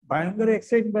 பயங்கர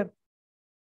எக்ஸைட்மெண்ட்,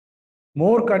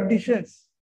 மோர் கண்டிஷன்ஸ்.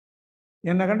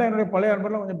 என்னை கண்டா என்னுடைய பழைய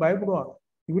அன்பெல்லாம் கொஞ்சம் பயப்படுவாங்க.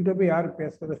 இவர்கிட்ட போய் யாரு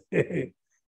பேசுறது,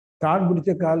 தான்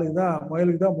பிடிச்ச காலுக்கு தான்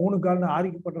முயலுக்கு தான் 3 கால்னு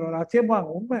ஆரிக்கப்படுறவர்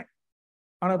ஆச்சரியமாங்க, உண்மை.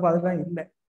 ஆனா இப்ப அதெல்லாம் இல்லை.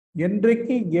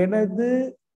 என்றைக்கு எனது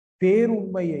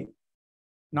பேருண்மையை,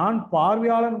 நான்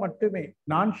பார்வையாளன் மட்டுமே,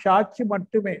 நான் சாட்சி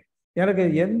மட்டுமே, எனக்கு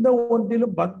எந்த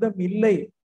ஒன்றிலும் பந்தம் இல்லை,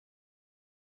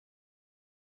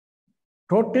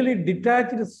 டோட்டலி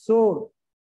டிட்டாச்டு சோல்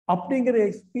அப்படிங்கிற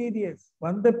எக்ஸ்பீரியன்ஸ்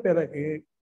வந்த பிறகு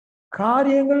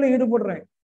காரியங்கள்ல ஈடுபடுறேன்,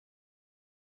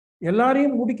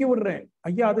 எல்லாரையும் முடிக்க விடுறேன்.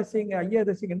 ஐயா அதை செய்யுங்க, ஐயா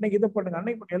அதை செய்யுங்க, இன்னைக்கு இதை பண்ணுங்க,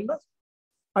 அன்னைக்கு பண்ணுங்க, எல்லாம்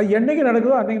அது என்னைக்கு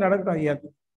நடக்குதோ அன்னைக்கு நடக்கட்டும் ஐயா.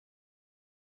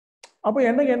 அப்ப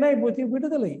என்னைக்கு என்ன போச்சு,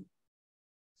 விடுதலை.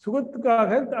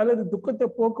 சுகத்துக்காக அல்லது துக்கத்தை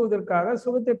போக்குவதற்காக,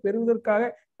 சுகத்தை பெறுவதற்காக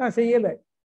நான் செய்யலை.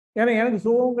 ஏன்னா எனக்கு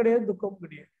சுகமும் கிடையாது, துக்கமும்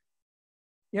கிடையாது,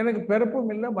 எனக்கு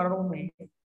பிறப்பும் இல்லை, மரணமும் இல்லை.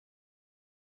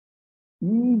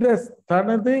 இந்த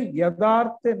தனது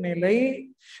யதார்த்த நிலை,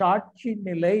 சாட்சி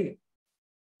நிலை,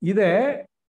 இத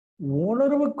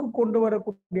உணர்வுக்கு கொண்டு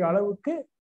வரக்கூடிய அளவுக்கு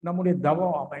நம்முடைய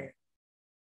தவம் அமையும்.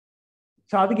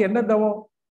 அதுக்கு என்ன தவம்?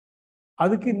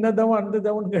 அதுக்கு இந்த தவம் அந்த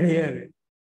தவம் கிடையாது.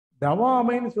 தவம்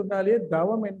அமைன்னு சொன்னாலே,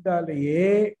 தவம் என்றாலேயே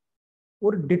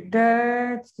ஒரு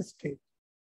டிட்டாச்டு ஸ்டேட்,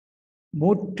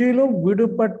 முற்றிலும்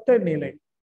விடுபட்ட நிலை.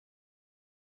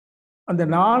 அந்த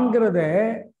நான்கிறத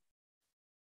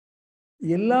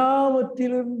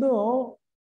எல்லாவற்றிலிருந்தும்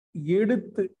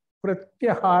எடுத்து,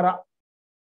 பிரத்யஹாரா,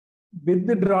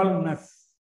 வித்ட்ரால்னஸ்,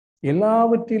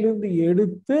 எல்லாவற்றிலிருந்து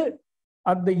எடுத்து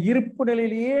அந்த இருப்பு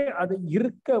நிலையிலேயே அதை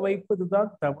இருக்க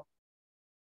வைப்பதுதான் தவம்.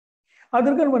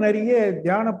 அதற்கு நம்ம நிறைய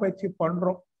தியான பயிற்சி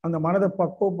பண்றோம். அந்த மனதை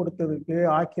பக்குவப்படுத்துறதுக்கு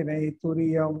ஆக்கினை,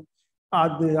 துரியம்,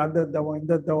 அது அந்த தவம்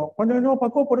இந்த தவம் கொஞ்சம் கொஞ்சமா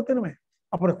பக்குவப்படுத்தணுமே.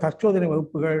 அப்புறம் தற்சோதனை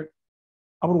வகுப்புகள்,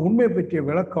 அப்புறம் உண்மை பற்றிய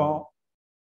விளக்கம்,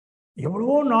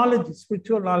 எவ்வளவோ நாலேஜ்,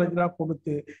 ஸ்பிரிச்சுவல் நாலேஜ்லாம்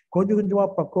கொடுத்து கொஞ்சம் கொஞ்சமா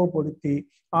பக்குவப்படுத்தி,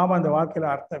 ஆமா அந்த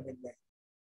வாழ்க்கையில அர்த்தம் இல்லை,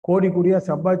 கோடி கோடியா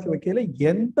சம்பாதிச்சு வைக்கல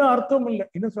எந்த அர்த்தமும் இல்லை,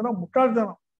 இன்னும் சொன்னா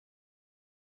முட்டாள்தனம்.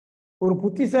 ஒரு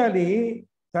புத்திசாலி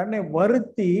தன்னை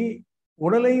வருத்தி,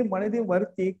 உடலையும் மனதையும்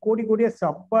வருத்தி கோடி கோடியா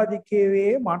சம்பாதிக்கவே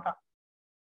மாட்டான்.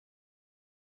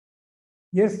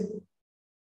 எஸ்,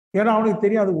 ஏன்னா அவனுக்கு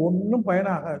தெரியும் அது ஒன்றும்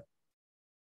பயனாகாது.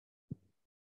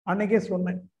 அன்னைக்கே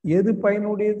சொன்னேன், எது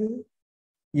பயனுடையது?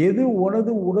 எது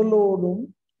உனது உடலோடும்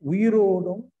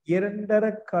உயிரோடும் இரண்டர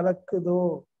கலக்குதோ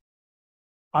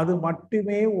அது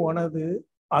மட்டுமே உனது,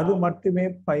 அது மட்டுமே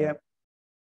பயன்.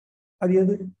 அது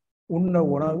எது? உண்ண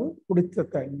உணவு, குடித்த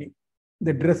தண்ணி,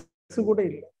 இந்த ட்ரெஸ் கூட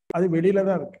இல்லை, அது வெளியில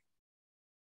தான் இருக்கு.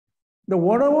 இந்த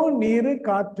உணவு, நீர்,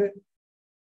 காற்று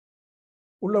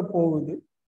உள்ள போகுது,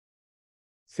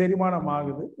 செரிமானம்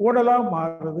ஆகுது, உடலா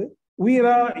மாறுது,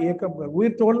 உயிரா இயக்கம்,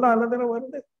 உயிர் தோல்னா அல்லதானே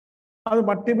வருது. அது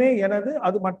மட்டுமே எனது,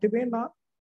 அது மட்டுமே நான்,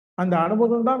 அந்த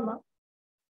அனுபவம் தான் நான்.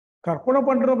 கற்பனை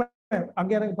பண்றோம்,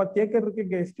 அங்க எனக்கு 10 ஏக்கர் இருக்கு,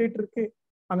 இங்க எஸ்டேட் இருக்கு,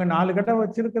 அங்க 4 கட்டை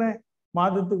வச்சிருக்கிறேன்,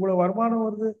 மாதத்துக்கு இவ்வளவு வருமானம்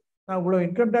வருது, நான் இவ்வளவு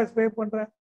இன்கம் டேக்ஸ் பே பண்றேன்,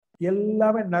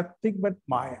 எல்லாமே நத்திங் பட்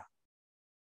மாயா.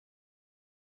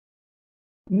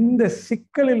 இந்த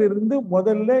சிக்கலில் இருந்து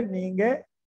முதல்ல நீங்க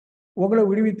உங்களை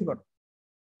விடுவித்துக்கணும்.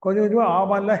 கொஞ்சம் கொஞ்சமா,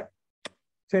 ஆமாம்ல,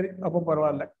 சரி அப்போ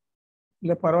பரவாயில்ல,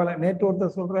 இல்லை பரவாயில்ல. நேற்று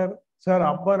ஒருத்தர் சொல்றாரு, சார்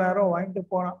 50,000 வாங்கிட்டு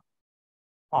போனான்,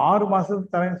 6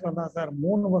 மாசத்துக்கு தரேன்னு சொன்னான் சார்,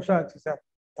 3 வருஷம் ஆச்சு சார்,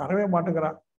 தரவே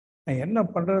மாட்டேங்கிறான், நான் என்ன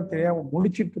பண்றது தெரியாம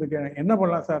முடிச்சிட்டு இருக்கேன், என்ன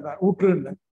பண்ணலாம் சார்? நான்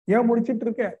விட்டுருந்தேன். ஏன் முடிச்சிட்டு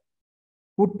இருக்கேன்?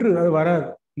 விட்டுரு, அது வராது,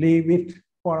 லீவ் இட்,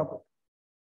 போனப்போ.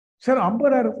 சார்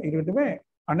 50,000 இருக்கட்டுமே,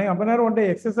 அன்னைக்கு 50,000 ஒன்றை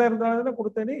எக்ஸசைஸ் இருந்தாலும்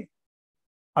கொடுத்த நீ,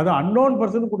 அது அன்னோன்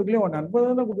பர்சன் கொடுக்கல, உன் நண்பர்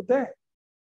தானே கொடுத்தேன்,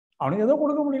 அவனுக்கு ஏதோ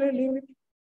கொடுக்க முடியல, லீவ் இட்.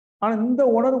 ஆனா இந்த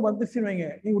உணர்வு வந்துச்சுன்னு வைங்க,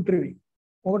 நீ விட்டுருவீங்க,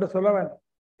 உங்கள்கிட்ட சொல்ல வேண்டாம்.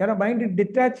 ஏன்னா மைண்ட்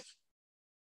டிட்டாச்.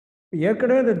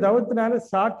 ஏற்கனவே இந்த தவத்தினால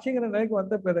சாட்சிங்கிற நிலைக்கு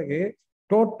வந்த பிறகு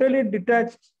டோட்டலி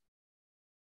டிட்டாச்.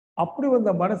 அப்படி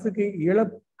வந்த மனசுக்கு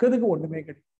இழக்கிறதுக்கு ஒண்ணுமே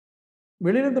கிடையாது.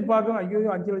 வெளியிலிருந்து பார்க்கணும், ஐயோ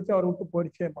 5 லட்சம் அவரை விட்டு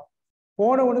போயிடுச்சேமா,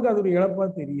 போனவனுக்கு அது ஒரு இழப்பா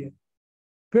தெரியாது.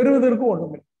 பெறுவதற்கும்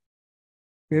ஒண்ணுமே,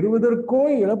 பெறுவதற்கோ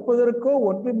இழப்பதற்கோ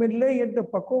ஒன்றுமில்லை என்ற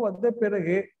பக்கம் வந்த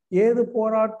பிறகு ஏது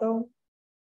போராட்டம்,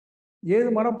 ஏது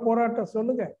மன போராட்டம்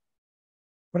சொல்லுங்க?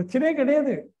 பிரச்சனையே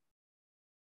கிடையாது.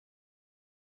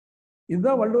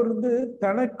 இதுதான் வள்ளுவர் வந்து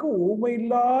தனக்கு ஊமை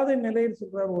இல்லாத நிலையில்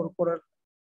சொல்றார் ஒரு குறள்.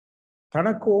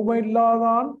 தனக்கு ஊமை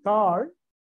இல்லாதான் தாள்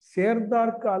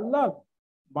சேர்ந்தார்க்கு அல்லால்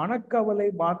மனக்கவலை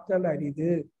மாற்றல்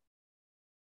அரிது.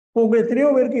 உங்க எத்தனையோ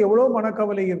பேருக்கு எவ்வளவு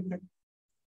மனக்கவலை இருக்கு,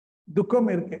 துக்கம்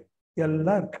இருக்கு,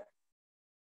 எல்லாம் இருக்கு.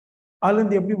 அதுல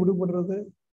இருந்து எப்படி விடுபடுறது?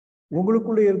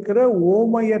 உங்களுக்குள்ள இருக்கிற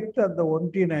ஓமையற்ற அந்த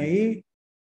ஒன்றினை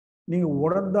நீங்க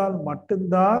உணர்ந்தால்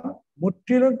மட்டும்தான்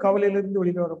முற்றிலும் கவலையிலிருந்து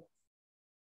வெளியில வரும்.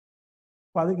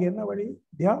 அதுக்கு என்ன வழி?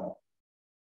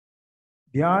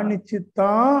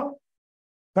 தியானிச்சுத்தான்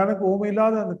தனக்கு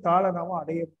ஊமையில்லாத அந்த தாளை நாம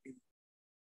அடைய முடியும்.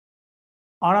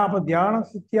 ஆனா அப்ப தியானம்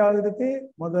சித்தி ஆகுறதுக்கு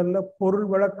முதல்ல பொருள்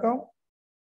விளக்கம்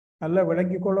நல்லா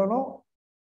விளங்கி கொள்ளணும்.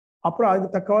 அப்புறம்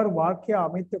அதுக்கு தக்கவாறு வாழ்க்கையை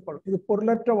அமைத்துக் கொள்ளணும். இது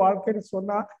பொருளற்ற வாழ்க்கைன்னு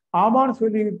சொன்னா ஆமான்னு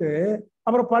சொல்லிக்கிட்டு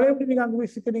அப்புறம் பழையபடி நீங்க அங்க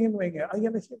போய் சிக்கினீங்கன்னு வைங்க, அது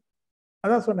என்ன செய்யும்?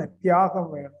 அதான் சொன்னேன்,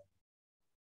 தியாகம் வேணும்.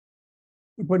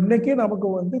 இப்ப இன்னைக்கு நமக்கு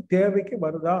வந்து தேவைக்கு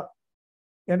வருதா?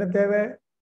 என்ன தேவை?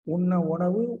 உண்ண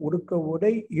உணவு, உடுக்க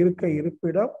உடை, இருக்க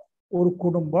இருப்பிடம், ஒரு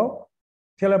குடும்பம்,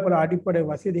 சில பல அடிப்படை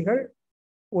வசதிகள்,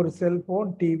 ஒரு செல்போன்,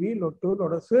 டிவி, லொட்டு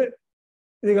லொடசு,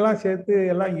 இதுக்கெல்லாம் சேர்த்து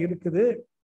எல்லாம் இருக்குது.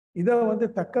 இதை வந்து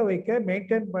தக்க வைக்க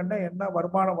மெயின்டைன் பண்ண என்ன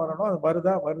வருமானம் வரணும், அது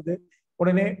வருதா? வருது.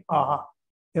 உடனே ஆஹா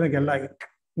எனக்கு எல்லாம் இருக்கு,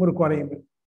 ஒரு குறையுது.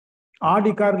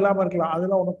 ஆடி கார் இல்லாம இருக்கலாம்,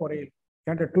 அதெல்லாம் ஒன்றும் குறையில,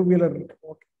 என்கிட்ட 2 வீலர் இருக்கு,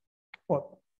 ஓகே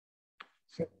ஓகே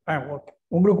சரி ஓகே.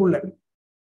 உங்களுக்குள்ள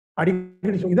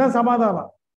அடிக்கடி இதான் சமாதானம்.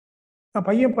 நான்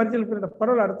பையன் பரிசீலனை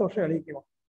பரவாயில்ல, அடுத்த வருஷம் எழுதிக்குவான்.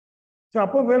 சரி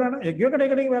அப்போ வேலைன்னா எங்கேயோ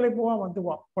கடைக்கு வேலைக்கு போவான்,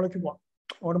 வந்துக்குவான், பொழைச்சிக்குவான்,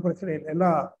 ஒன்றும் பிரச்சனை இல்லை,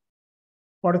 எல்லாம்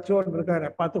படைச்சோன்னு இருக்காரு,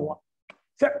 பார்த்துக்குவான்.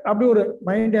 சரி அப்படி ஒரு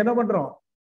மைண்ட் என்ன பண்றோம்?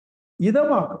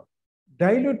 இதமாக்கும்,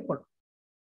 டைல்யூட் பண்ணும்.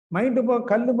 மைண்ட் இப்போ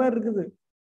கல் மாதிரி இருக்குது,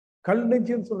 கல்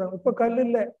நெஞ்சுன்னு சொல்றாங்க, இப்ப கல்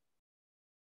இல்லை,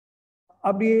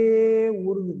 அப்படியே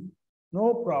Urdu. No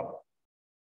problem,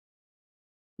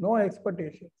 no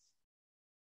expectation.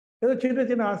 ஏதோ சின்ன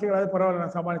சின்ன ஆசைகள், அது பரவாயில்ல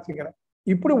நான் சமாளிச்சுக்கிறேன்.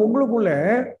 இப்படி உங்களுக்குள்ள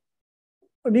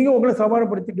நீங்க உங்களை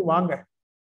சமாளப்படுத்திட்டு வாங்க.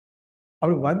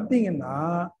 அப்படி வந்தீங்கன்னா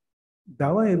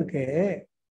தவம் இருக்கே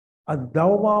அது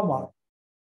தவமா மாறும்.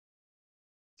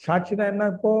 சாட்சினா என்ன?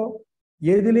 இப்போ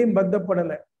எதுலையும்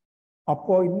பந்தப்படலை.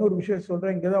 அப்போ இன்னொரு விஷயம்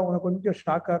சொல்றேன், இங்கதான் உனக்கு கொஞ்சம்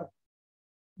ஷாக்கா இருக்கும்.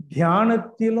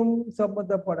 தியானத்திலும்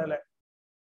சம்பந்தப்படலை.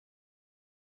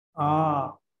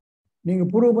 நீங்க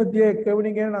பூர்வ மத்திய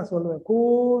கவனிங்கன்னு நான் சொல்லுவேன்.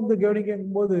 கூர்ந்து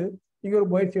கவனிக்கும் போது நீங்க ஒரு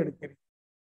முயற்சி எடுக்கிறீங்க,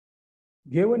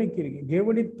 கவனிக்கிறீங்க.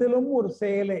 கவனித்தலும் ஒரு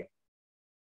செயலே,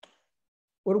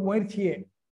 ஒரு முயற்சியே.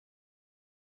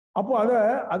 அப்போ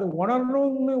அது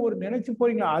உணரணும்னு ஒரு நினைச்சு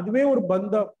போறீங்க, அதுவே ஒரு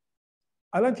பந்தம்.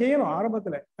 அதெல்லாம் செய்யணும்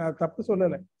ஆரம்பத்துல, தப்பு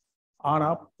சொல்லலை. ஆனா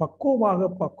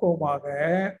பக்குவமாக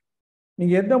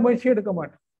நீங்க எந்த முயற்சியும் எடுக்க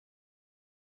மாட்டீங்க.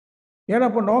 ஏன்னா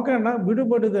அப்ப நோக்கம் என்ன?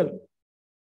 விடுபடுதல்.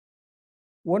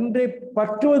 ஒன்றை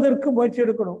பற்றுவதற்கு முயற்சி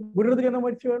எடுக்கணும், விடுறதுக்கு என்ன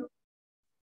முயற்சி வேணும்?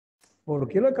 1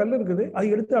 கிலோ கல் இருக்குது,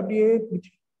 அது எடுத்து அப்படியே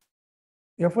பிடிச்சி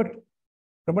எஃபர்ட்,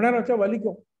 ரொம்ப நேரம் வச்சா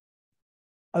வலிக்கும்.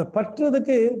 அது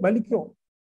பற்றுறதுக்கு வலிக்கும்,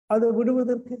 அதை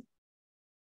விடுவதற்கு.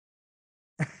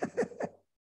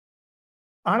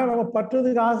 ஆனா நம்ம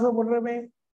பற்றுறதுக்கு ஆசைப்படுறோமே,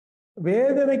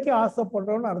 வேதனைக்கு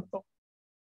ஆசைப்படுறோம்னு அர்த்தம்.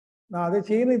 நான் அதை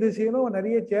செய்யணும், இதை செய்யணும்,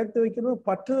 நிறைய சேர்த்து வைக்கணும்,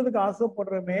 பற்றுதலுக்கு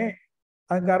ஆசைப்படுறோமே,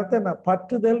 அதுக்கு அர்த்தம் என்ன?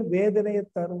 பற்றுதல் வேதனையை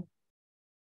தரும்,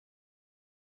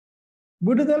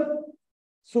 விடுதல்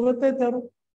சுகத்தை தரும்.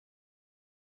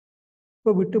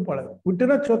 இப்ப விட்டு பழகு.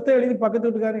 விட்டுனா சொத்தை எழுதி பக்கத்து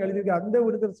வீட்டுக்காரங்க எழுதிருக்கு, அந்த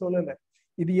விடுதல் சொல்லலை.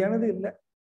 இது எனது இல்லை,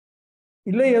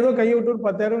 இல்லை ஏதோ கையை விட்டு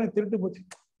 10,000 திருட்டு போச்சு,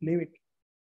 லீவ் இட்.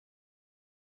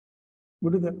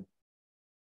 விடுதல்.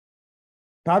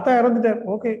 தாத்தா இறந்துட்டார்,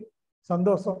 ஓகே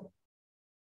சந்தோஷம்.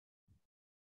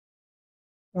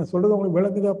 நான் சொல்றது உங்களுக்கு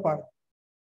விளக்குதா பாரு.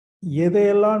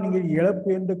 எதையெல்லாம் நீங்கள் இழப்பு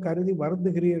என்று கருதி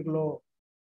வருந்துகிறீர்களோ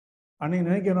அன்னைக்கு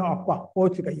நினைக்கணும், அப்பா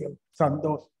போச்சு கையை,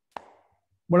 சந்தோஷம்.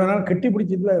 இவ்வளவு நாள் கட்டி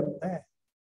பிடிச்சிட்டுல இருந்தேன்,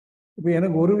 இப்போ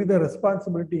எனக்கு ஒருவித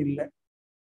ரெஸ்பான்சிபிலிட்டி இல்லை.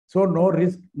 So no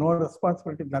risk, no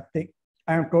responsibility, nothing.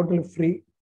 ஐ ஆம் டோட்டலி ஃப்ரீ.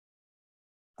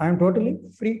 ஐ ஆம் totally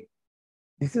free.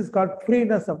 This is called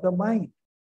freeness of the mind.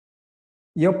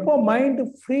 எப்போ மைண்ட்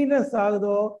ஃப்ரீனஸ்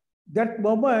ஆகுதோ தட்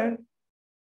மொமெண்ட்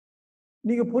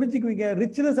நீங்க புரிஞ்சுக்குவீங்க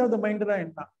ரிச்னஸ் ஆஃப் த மைண்ட் தான்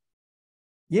என்ன.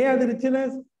 ஏன் அது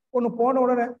ரிச்னஸ்? ஒண்ணு போன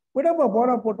உடனே விடப்பா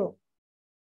போனா போட்டோம்.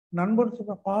 நண்பர்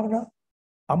சொன்ன பாருடா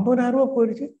 50,000 ரூபாய்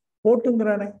போயிடுச்சு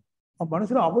போட்டுங்கிறானே.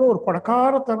 மனசுல அவ்வளவு ஒரு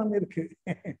பணக்காரத்தனம் இருக்கு.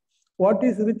 What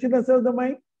is richness of the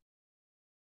mind?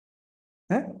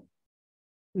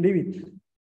 Leave it.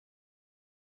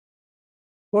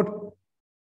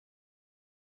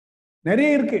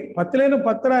 நிறைய இருக்கு. 10ல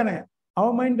 10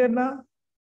 அவன் மைண்ட் என்ன?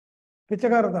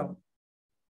 பிச்சைக்காரதான்.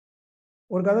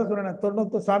 ஒரு கதை சொன்னேன்.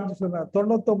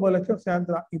 99 லட்சம்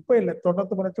சேர்ந்துதான். இப்ப இல்ல,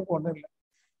 99 லட்சம் ஒண்ணும் இல்லை.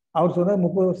 அவர் சொன்னது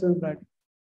 30 வருஷத்துக்கு முன்னாடி.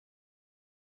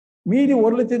 மீதி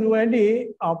 1 லட்சத்துக்கு வேண்டி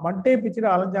அவன் மண்டே பிச்சுட்டு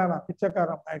அலைஞ்சானா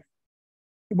பிச்சைக்காரன் மாதிரி.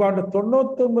 இப்ப அவன்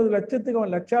 99 லட்சத்துக்கு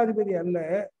அவன் லட்சாதிபதி அல்ல,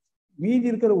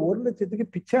 மீதி இருக்கிற 1 லட்சத்துக்கு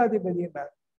பிச்சாதிபதி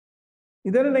என்றார்.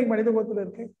 இதெல்லாம் இன்னைக்கு மனித குலத்துல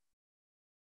இருக்கு.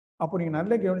 அப்போ நீங்க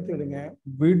நல்லா கவனிச்சுடுங்க.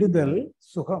 விடுதல்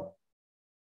சுகம்,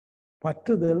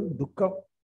 பற்றுதல் துக்கம்.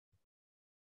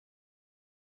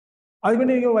 அதுக்கு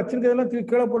நீங்க வச்சிருக்கிறதெல்லாம் தூக்கி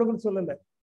கீழே போடுங்கன்னு சொல்லல.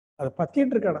 அதை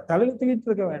பத்திட்டு இருக்க தலையில தூக்கிட்டு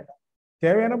இருக்க வேண்டாம்.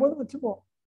 தேவையான போது வச்சுப்போம்.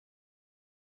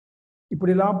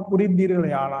 இப்படிலாம்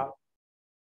புரிந்தீர்களே ஆனால்,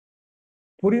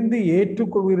 புரிந்து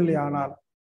ஏற்றுக்கொள்வீர்களே ஆனால்,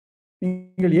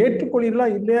 நீங்கள் ஏற்றுக்கொள்வீர்களா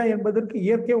இல்லையா என்பதற்கு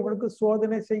இயற்கை உங்களுக்கு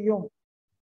சோதனை செய்யும்.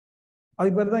 அது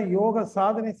பேர் தான் யோக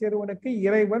சாதனை செய்வனுக்கு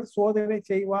இறைவன் சோதனை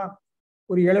செய்வான்,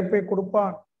 ஒரு இழப்பை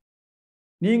கொடுப்பான்.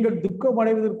 நீங்கள் துக்கம்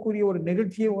அடைவதற்குரிய ஒரு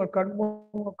நிகழ்ச்சியை உங்கள்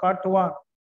கண்முன் காட்டுவான்.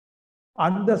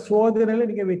 அந்த சோதனையில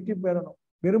நீங்க வெற்றி பெறணும்.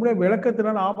 வெறுமனே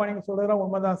விளக்கத்தினால ஆமா நீங்க சொல்றதெல்லாம்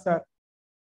உண்மைதான் சார்,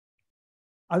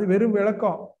 அது வெறும்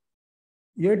விளக்கம்.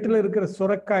 ஏட்டுல இருக்கிற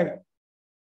சுரக்காய்.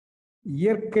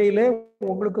 இயற்கையில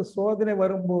உங்களுக்கு சோதனை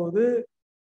வரும்போது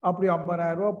அப்படி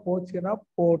 50,000 ரூபாய் போச்சுன்னா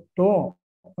போட்டோம்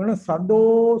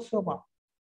சந்தோஷமா.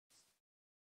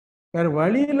 வேற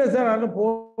வழி இல்லை சார் அது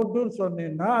போட்டுன்னு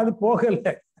சொன்னீங்கன்னா அது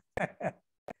போகல.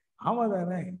 ஆமா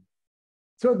தானே?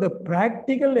 So the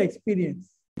practical experience.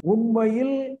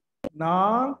 உண்மையில்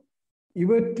நான்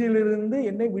இவற்றிலிருந்து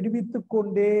என்னை விடுவித்துக்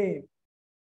கொண்டேன்.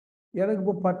 எனக்கு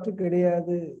இப்போ பற்று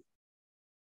கிடையாது,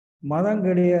 மதம்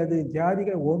கிடையாது,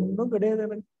 ஜாதிகள் ஒன்றும் கிடையாது.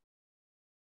 எனக்கு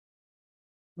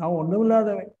நான் ஒண்ணும்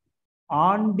இல்லாதவன்,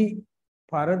 ஆண்டி,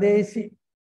 பரதேசி,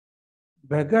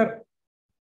 பெகர்.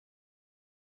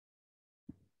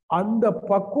 அந்த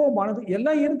பக்குவம் மனது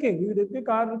எல்லாம் இருக்கு. வீடு இருக்கு,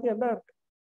 கார் இருக்கு, எல்லாம் இருக்கு.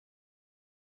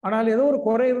 ஆனால் ஏதோ ஒரு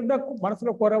குறை இருந்தா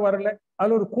மனசுல குறை வரல,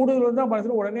 அதுல ஒரு கூடுதல் இருந்தா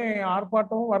மனசுல உடனே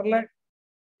ஆர்ப்பாட்டமும் வரல.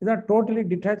 இதுதான் டோட்டலி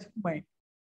டிட்டாச் மைண்ட்.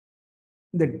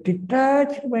 இந்த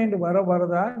டிட்டாச் மைண்ட்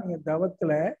வரதான் நீங்க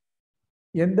தவத்துல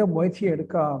எந்த முயற்சியும்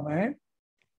எடுக்காம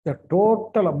இந்த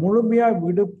டோட்டலா முழுமையா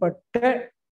விடுபட்ட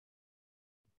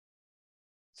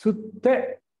சுத்த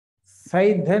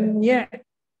சைதன்ய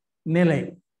நிலை.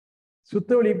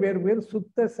 சுத்தவெளி பேர்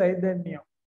சுத்த சைதன்யம்.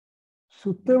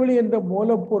 சுத்தவெளி என்ற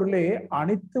மூலப்பொருளே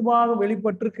அனைத்துமாக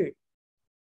வெளிப்பட்டிருக்கு,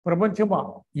 பிரபஞ்சமா,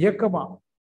 இயக்கமா.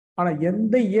 ஆனா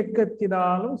எந்த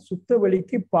இயக்கத்தினாலும்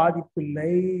சுத்தவெளிக்கு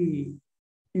பாதிப்பில்லை.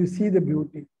 You see the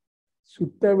beauty.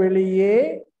 சுத்தவெளியே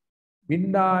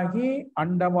விண்ணாகி,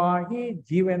 அண்டமாகி,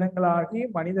 ஜீவனங்களாகி,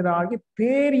 மனிதனாகி,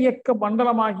 பேரியக்க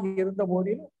மண்டலமாகி இருந்த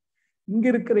போதிலும் இங்க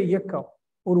இருக்கிற இயக்கம்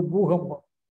ஒரு பூகம்பம்,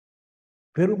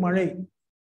 பெருமழை,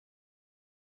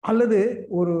 அல்லது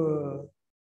ஒரு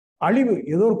அழிவு,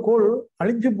 ஏதோ ஒரு கோள்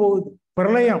அழிஞ்சு போகுது,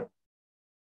 பிரளயம்,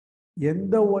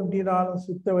 எந்த ஒன்றினாலும்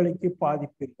சுத்தவெளிக்கு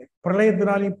பாதிப்பில்லை,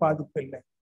 பிரளயத்தினாலையும் பாதிப்பில்லை.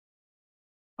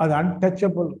 அது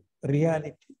அன்டச்சபிள்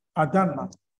ரியாலிட்டி. அதான்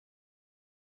நான்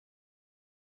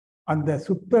அந்த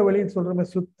சுத்த வெளின்னு சொல்றமே,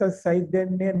 சுத்த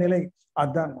சைதன்ய நிலை.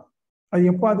 அதான் நான். அது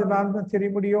எப்போ அது நான் தான் தெரிய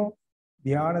முடியும்?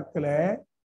 தியானத்துல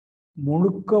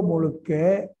முழுக்க முழுக்க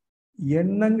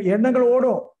எண்ணங்கள்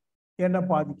ஓடும், என்ன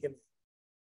பாதிக்கல.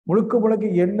 முழுக்க முழுக்க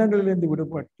எண்ணங்களிலிருந்து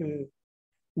விடுபட்டு,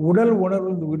 உடல்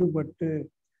உணர்விலிருந்து விடுபட்டு,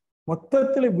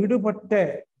 மொத்தத்தில் விடுபட்ட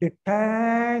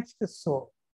டிட்டாச்டு சோல்.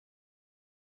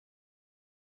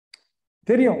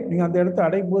 தெரியும், நீங்க அந்த இடத்தை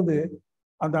அடையும் போது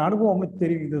அந்த அனுபவம்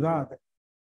தெரியும். இதுதான் அது.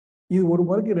 இது ஒரு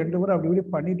முறைக்கு 2 முறை அப்படி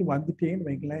இப்படி பண்ணிட்டு வந்துட்டேன்னு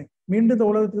வைங்களேன், மீண்டும் இந்த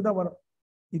உலகத்துக்கு தான் வரும்.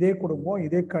 இதே குடும்பம்,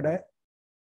 இதே கடை,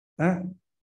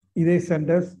 இதே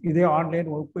சென்டர்ஸ், இதே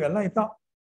ஆன்லைன் வகுப்பு, எல்லாம் இதான்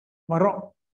வரும்.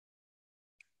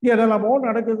 எதெல்லாமோ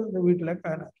நடக்குது இந்த வீட்டுல.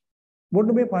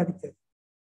 ஒண்ணுமே பாதிக்காது.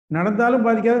 நடந்தாலும்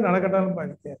பாதிக்காது, நடக்கட்டாலும்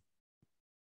பாதிக்காது.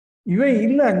 இவன்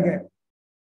இல்லை அங்க.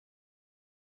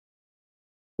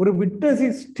 ஒரு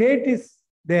witnessing state is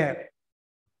there.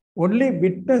 Only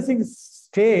witnessing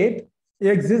state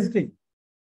existing.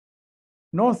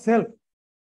 No self.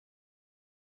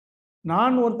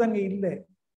 நான் ஒருத்தங்க இல்லை,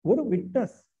 ஒரு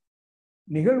விட்னஸ்.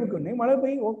 நிகழ்வுக்கு மழை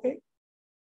பெய்யும், ஓகே.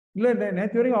 இல்லை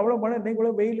நேற்று வரைக்கும் அவ்வளவு மழை, இன்னைக்கு கூட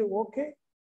வெயில், ஓகே.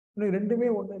 இன்னைக்கு ரெண்டுமே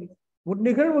ஒண்ணு இல்லை. ஒரு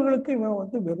நிகழ்வுகளுக்கு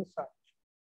இவன் வெறும் சாட்சி.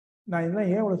 நான் இதெல்லாம்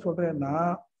ஏன் இவ்வளவு சொல்றேன்னா,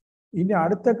 இனி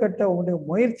அடுத்த கட்ட உங்களுடைய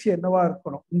முயற்சி என்னவா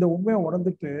இருக்கணும்? இந்த உண்மையை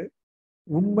உணர்ந்துட்டு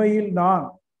உண்மையில் நான்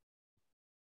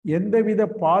எந்தவித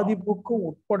பாதிப்புக்கும்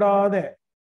உட்படாத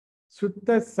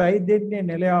சுத்த சைதன்ய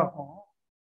நிலையாகும்.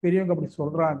 பெரியவங்க அப்படி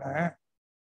சொல்றாங்க.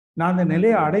 நான் அந்த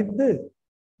நிலையை அடைந்து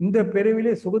இந்த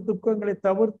பிறவிலே சுகதுக்கங்களை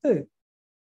தவிர்த்து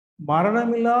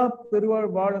மரணமில்லா பெருவாழ்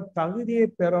வாழும் தகுதியை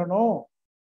பெறணும்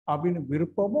அப்படின்னு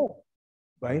விருப்பமும்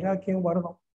வைராக்கியம்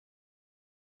வரணும்.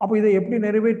 அப்ப இதை எப்படி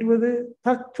நிறைவேற்றுவது?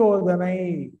 தற்சோதனை.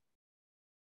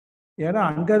 ஏன்னா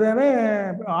அங்கதானே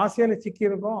ஆசையில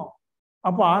சிக்கியிருக்கோம்.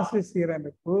 அப்ப ஆசை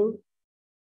சீரமைப்பு,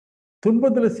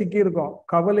 துன்பத்துல சிக்கியிருக்கோம்,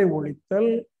 கவலை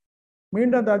ஒழித்தல்.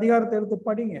 மீண்டும் அந்த அதிகாரத்தை எடுத்து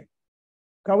படிங்க.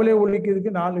 கவலை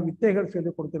ஒழிக்கிறதுக்கு 4 வித்தைகள்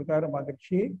சொல்லி கொடுத்திருக்காரு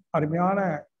மகிழ்ச்சி. அருமையான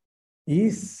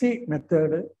ஈஸி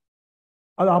மெத்தடு.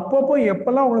 அது அப்பப்போ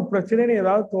எப்பெல்லாம் உங்களுக்கு பிரச்சனைன்னு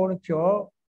ஏதாவது தோணுச்சோ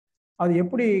அது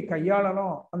எப்படி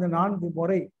கையாளணும், அந்த 4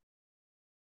 முறை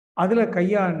அதுல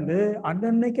கையாண்டு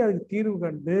அன்னன்னைக்கு அதுக்கு தீர்வு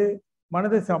கண்டு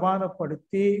மனதை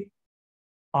சமாதானப்படுத்தி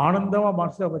ஆனந்தமா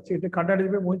மனசை வச்சுக்கிட்டு கண்ணாடி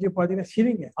போய் மூஞ்சி பார்த்தீங்கன்னா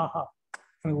சிரிங்க. ஆஹா,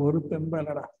 எனக்கு ஒரு தெம்பு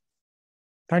இல்லடா.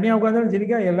 தனியா உட்காந்தாலும்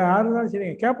சிரிக்கா, எல்லாரும் இருந்தாலும்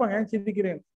சிரிங்க. கேட்பாங்க, ஏன்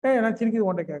சிரிக்கிறேன்? நான் சிரிக்கிறது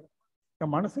உன்ட்ட கேட்க.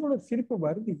 என் மனசுக்குள்ள சிரிப்பு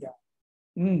வருதுயா.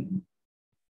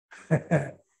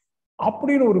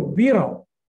 அப்படின்னு ஒரு வீரம்,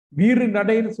 வீறு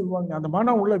நடைன்னு சொல்லுவாங்க. அந்த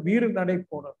மனம் உள்ள வீறு நடை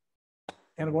போடும்.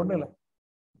 எனக்கு ஒண்ணு இல்லை,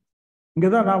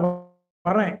 இங்கதான் நான்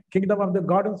வரேன். கிங்டம் ஆஃப் த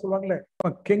காட்னு சொல்லுவாங்களே,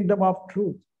 kingdom of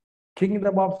truth,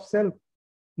 kingdom of self.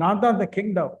 நான் தான் அந்த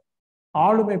கிங்டம்,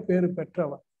 ஆளுமை பேரு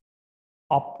பெற்றவன்.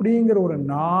 அப்படிங்கிற ஒரு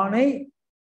நானை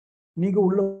நீங்க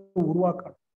உள்ள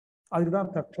உருவாக்கணும்.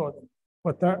 அதுதான் தற்சோதனை.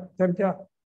 இப்போ தெரிஞ்சா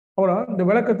அப்புறம் இந்த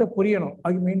விளக்கத்தை புரியணும்.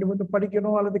 அதுக்கு மீண்டும் மீண்டும்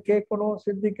படிக்கணும், அல்லது கேட்கணும்,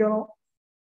 சிந்திக்கணும்.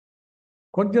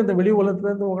 கொஞ்சம் இந்த வெளி உலகத்துல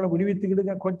இருந்து உங்களை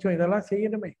விடுவித்துக்கிடுங்க. கொஞ்சம் இதெல்லாம்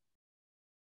செய்யணுமே.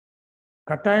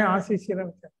 கட்டாயம் ஆசை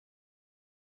சீரமைக்க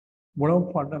உணவு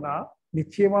பண்ணனா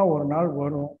நிச்சயமா ஒரு நாள்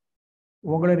வரும்.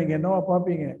 உங்களை நீங்க என்னவா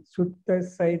பார்ப்பீங்க? சுத்த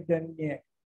சைதன்ய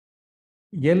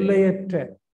எல்லையற்ற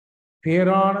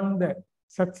பேரானந்த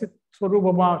சச்சு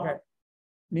ஸ்வரூபமாக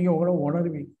நீங்க உங்களை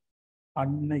உணர்வீங்க.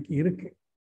 அன்னைக்கு இருக்கு.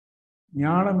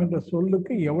 ஞானம் என்ற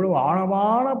சொல்லுக்கு எவ்வளவு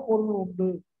ஆழமான பொருள் உண்டு.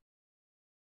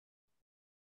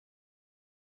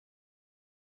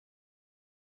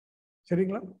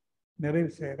 சரிங்களா? நிறைவு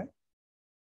செய்யறேன்.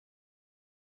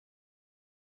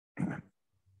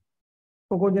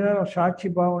 இப்போ கொஞ்ச நேரம் சாட்சி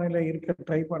பாவனையில இருக்க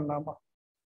ட்ரை பண்ணலாமா?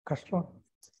 கஷ்டம்.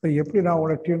 எப்படி நான்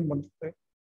உங்களை டியூன் பண்றது?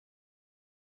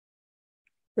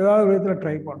 ஏதாவது விதத்துல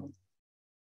ட்ரை பண்ணும்.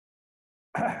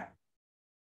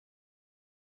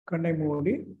 கண்ணை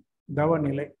மூடி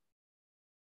தவநிலை.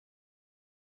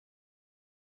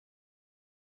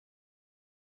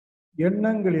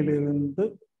 எண்ணங்களிலிருந்து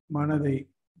மனதை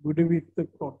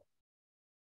விடுவித்துக் கொண்டு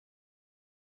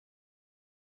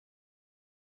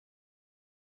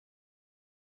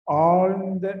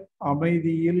ஆழ்ந்த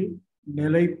அமைதியில்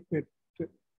நிலை பெற்று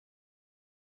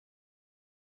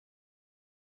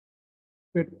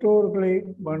பெற்றோர்களை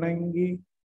வணங்கி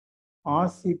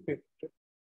ஆசி பெற்று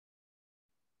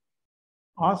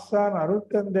ஆசான்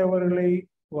அருட்தந்தையவர்களை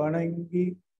வணங்கி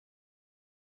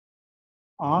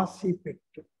ஆசி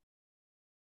பெற்று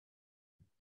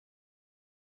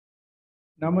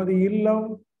நமது இல்லம்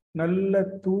நல்ல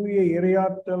தூய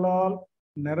இறையாற்றலால்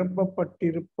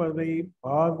நிரப்பப்பட்டிருப்பதை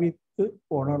பாவித்து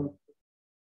உணர்ந்து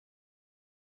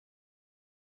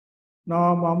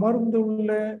நாம் அமர்ந்துள்ள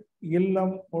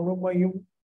இல்லம் முழுமையும்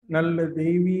நல்ல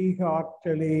தெய்வீக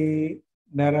ஆற்றலே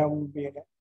நிரம்பின.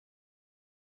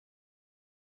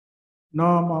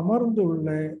 நாம் அமர்ந்துள்ள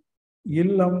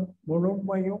இல்லம்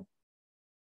முழுமையும்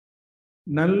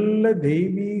நல்ல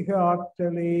தெய்வீக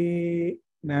ஆற்றலே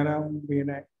நிரம்பின.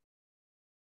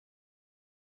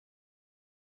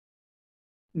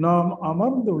 நாம்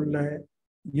அமர்ந்துள்ள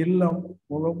இல்லம்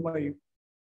முழுமையும்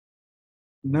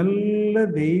நல்ல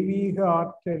தெய்வீக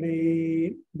ஆற்றலே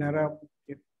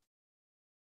நிரம்பின.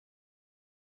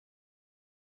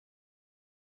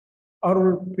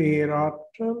 அருள்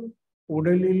பேராற்றல்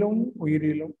உடலிலும்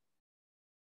உயிரிலும்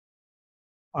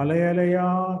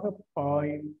அலையலையாக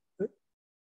பாய்ந்து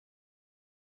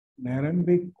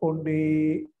நிரம்பிக் கொண்டே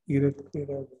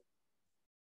இருக்கிறது.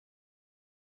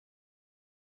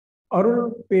 அருள்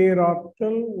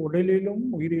பேராற்றல் உடலிலும்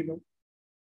உயிரிலும்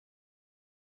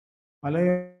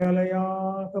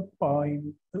அலையலையாக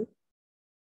பாய்ந்து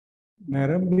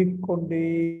நிரம்பிக் கொண்டே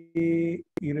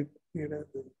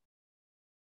இருக்கிறது.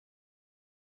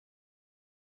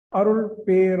 அருள்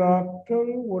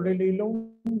பேராற்றல் உடலிலும்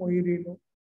உயிரிலும்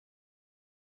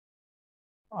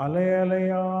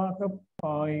அலையலையாக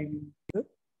பாய்ந்து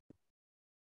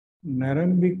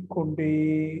நிரம்பிக் கொண்டே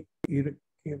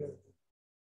இருக்கிறது.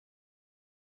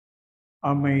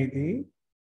 அமைதி,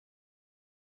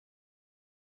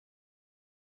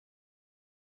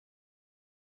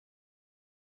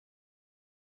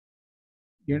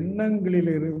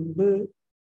 எண்ணங்களிலிருந்து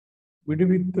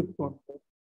விடுவித்துக் கொண்டு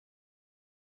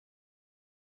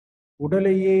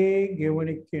உடலையே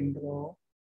கவனிக்கின்றோம்.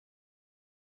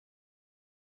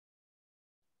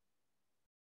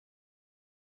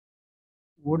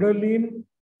 உடலின்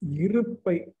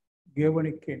இருப்பை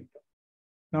கவனிக்கின்றோம்.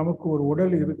 நமக்கு ஒரு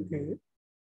உடல் இருக்கு.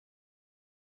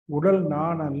 உடல்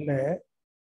நான் அல்ல,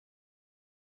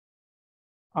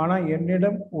 ஆனா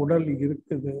என்னிடம் உடல்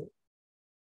இருக்குது.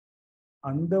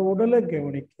 அந்த உடலை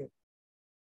கவனிக்க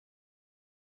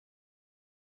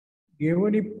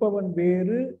கவனிப்பவன்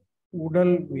வேறு,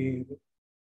 உடல் வேறு.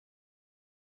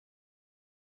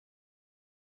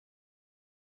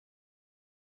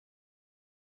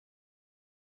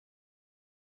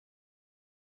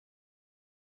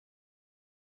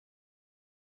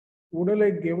 உடலை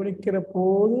கவனிக்கிற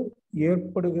போது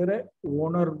ஏற்படுகிற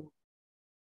உணர்வு,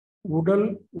 உடல்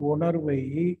உணர்வை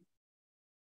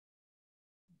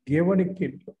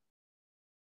கவனிக்கின்றோம்.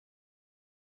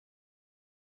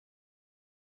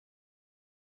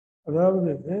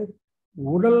 அதாவது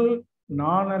உடல்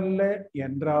நான் அல்ல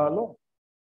என்றாலும்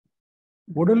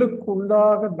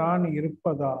உடலுக்குள்ளாக நான்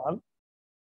இருப்பதால்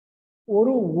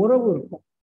ஒரு உறவு இருக்கும்,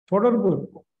 தொடர்பு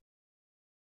இருக்கும்.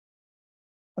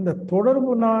 அந்த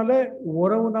தொடர்புனால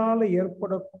உறவுனால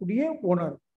ஏற்படக்கூடிய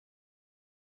உணர்வு.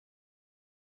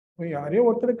 யாரையோ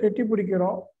ஒருத்தரை கெட்டி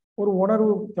பிடிக்கிறோம், ஒரு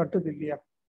உணர்வு தட்டுது இல்லையா?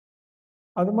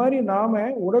 அது மாதிரி நாம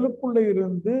உடலுக்குள்ள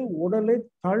இருந்து உடலை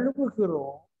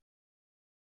தழுவுகிறோம்.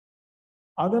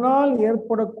 அதனால்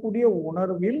ஏற்படக்கூடிய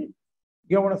உணர்வில்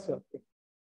கவனம் செலுத்து.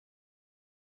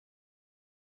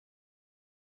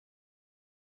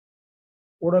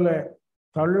 உடலை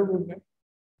தழுவுங்க.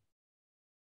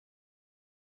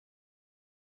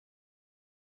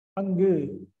 அங்கு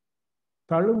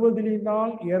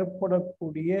தழுவதினால்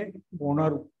ஏற்படக்கூடிய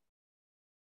உணர்வு,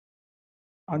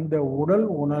 அந்த உடல்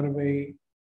உணர்வை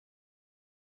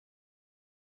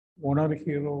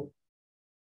உணர்கிறோம்.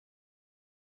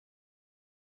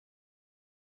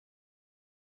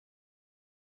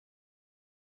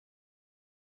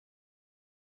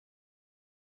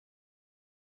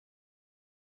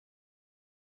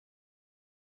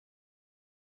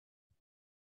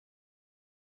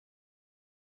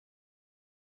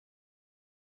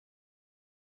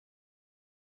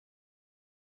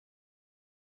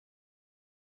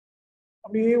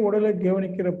 அப்படியே உடலை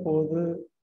கவனிக்கிற போது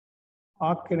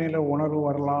ஆக்கினையில உணர்வு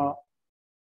வரலாம்,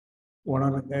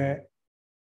 உணருங்க.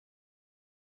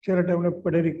 சில டைம்ல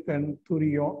பிடரிக்கண்,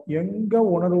 துரியம், எங்க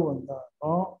உணர்வு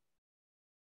வந்தாலும்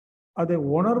அதை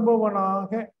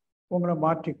உணர்பவனாக உங்களை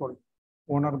மாற்றிக்கொள்.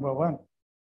 உணர்பவன்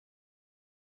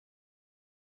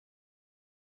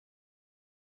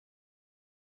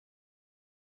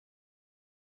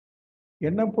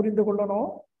என்ன புரிந்து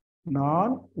கொள்ளணும்?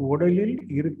 நான் உடலில்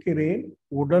இருக்கிறேன்,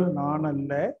 உடல் நான்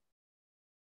அல்ல.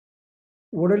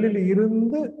 உடலில்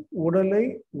இருந்து உடலை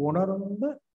உணர்ந்து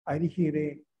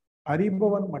அறிகிறேன்,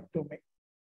 அறிபவன் மட்டுமே.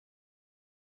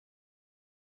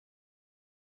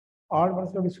 ஆள்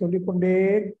மனசு சொல்லிக்கொண்டே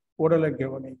உடலை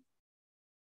கவனி.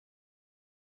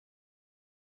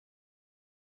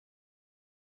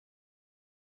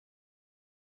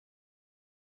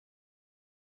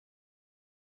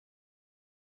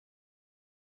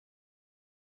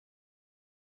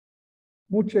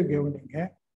 மூச்சை கவனிங்க.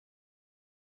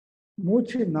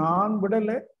 மூச்சு நான்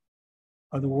விடலை,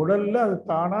 அது உடல்ல அது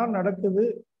தானா நடக்குது,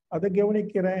 அதை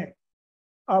கவனிக்கிறேன்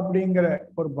அப்படிங்கிற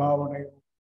ஒரு பாவனை.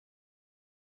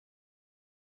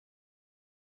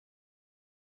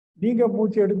 நீங்க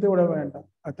மூச்சு எடுத்து விட வேண்டாம்,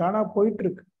 அது தானா போயிட்டு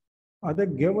இருக்கு, அதை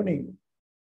கவனி.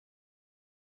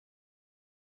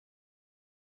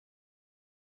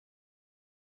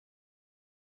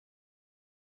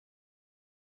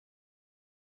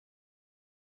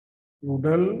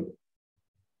 உடல்,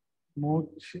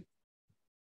 மூச்சு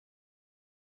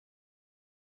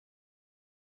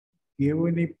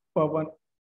கவனிப்பவன்,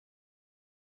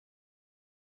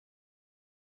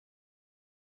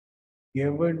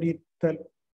 கவனித்தல்.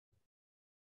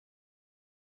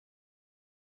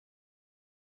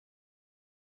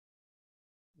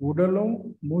 உடலும்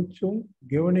மூச்சும்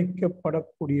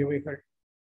கவனிக்கப்படக்கூடியவைகள்.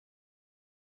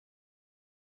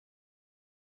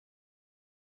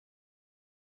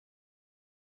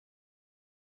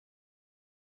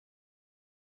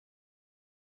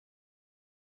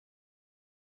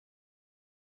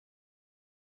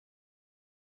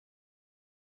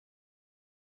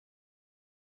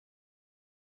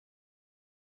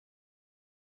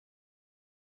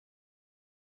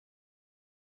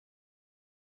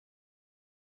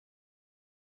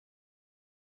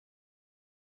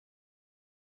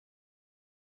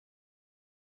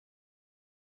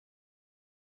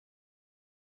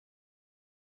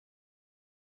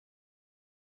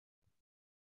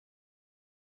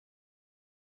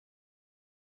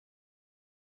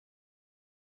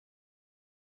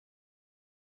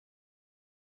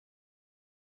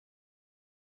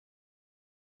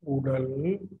 உடல்,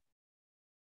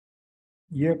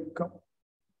 இயக்கம்,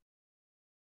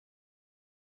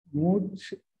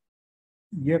 மூச்சு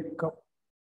இயக்கம்,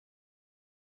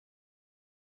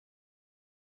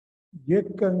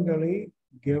 இயக்கங்களை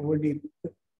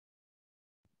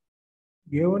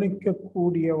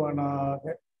கவனிக்கக்கூடியவனாக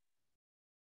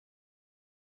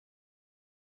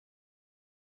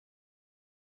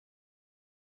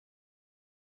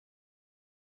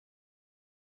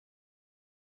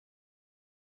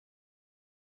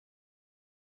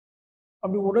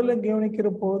அப்படி உடலை கவனிக்கிற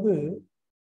போது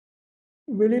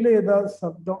வெளியில ஏதாவது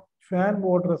சப்தம், ஃபேன்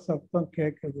ஓடுற சப்தம்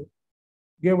கேட்குது,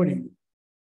 கவனிங்க.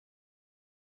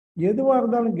 எதுவா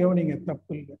இருந்தாலும் கவனிங்க,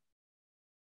 தப்பு இல்லை.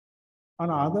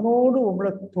 ஆனா அதனோடு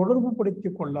உங்களை தொடர்பு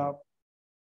படுத்திக் கொள்ளாம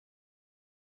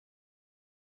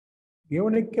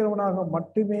கவனிக்கிறவனாக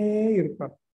மட்டுமே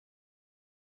இருப்பார்.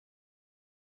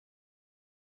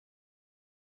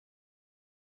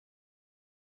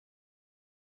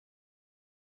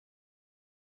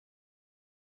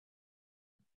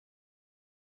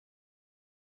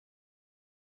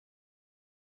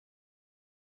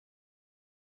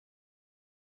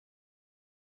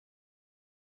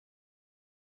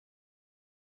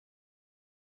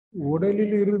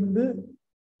 உடலில் இருந்து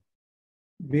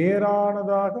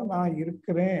வேறானதாக நான்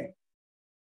இருக்கிறேன்,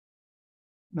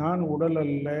 நான் உடல்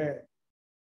அல்ல.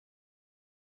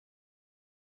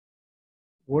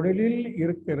 உடலில்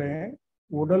இருக்கிறேன்,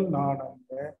 உடல் நான் அல்ல.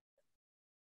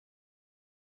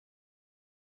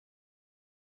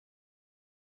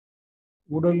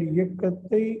 உடல்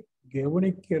இயக்கத்தை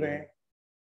கவனிக்கிறேன்.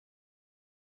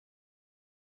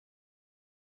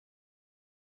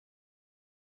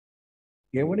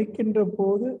 கவனிக்கின்ற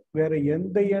போது வேற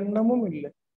எந்த எண்ணமும்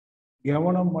இல்லை,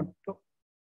 கவனம் மட்டும்.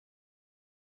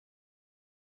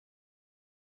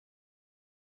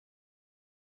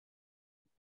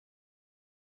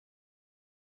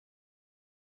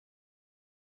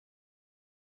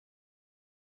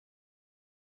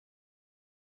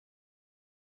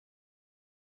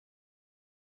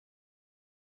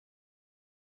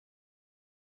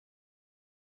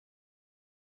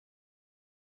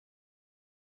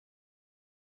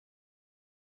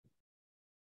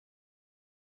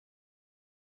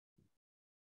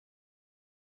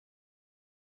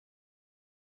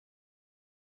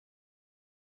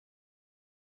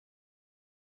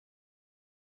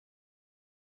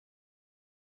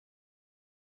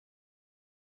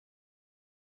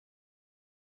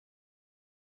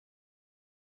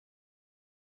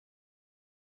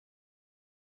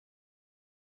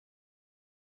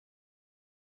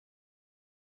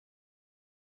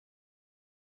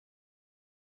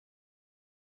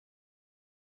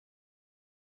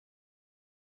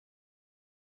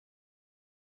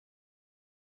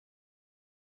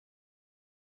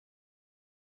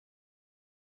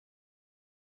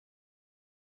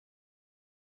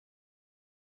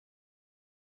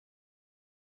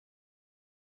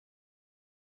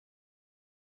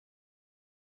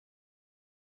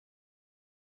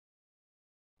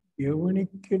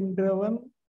 கவனிக்கின்றவன்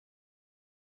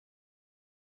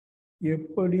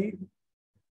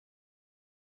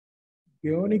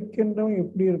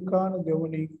எப்படி இருக்கான்னு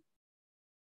கவனி.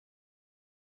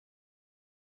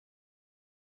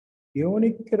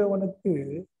 கவனிக்கிறவனுக்கு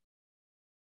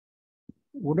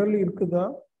உடல் இருக்குதா,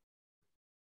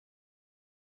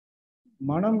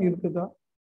 மனம் இருக்குதா,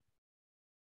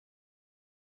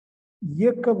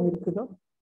 இயக்கம் இருக்குதா?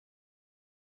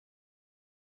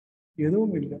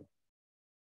 எதுவும் இல்லை.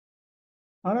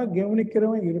 ஆனா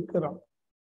கவனிக்கிறவன் இருக்கிறான்,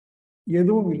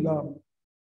 எதுவும் இல்லாம,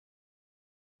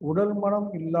 உடல் மனம்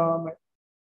இல்லாம,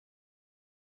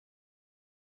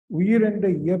 உயிர் என்ற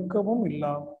இயக்கமும்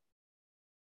இல்லாம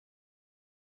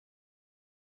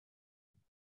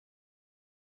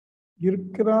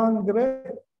இருக்கிறாங்கிற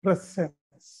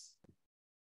பிரசன்ஸ்.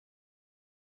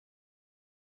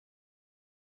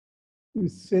 இது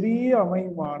சரியா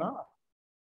அமையுமானா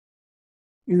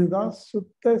இதுதான்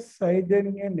சுத்த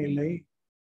சைதன்ய நிலை,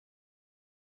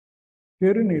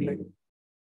 பெருநிலை.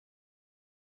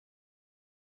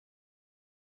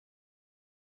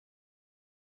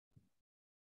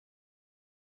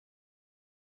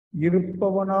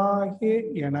 இருப்பவனாகிய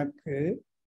எனக்கு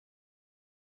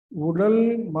உடல்,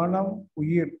 மனம்,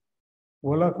 உயிர்,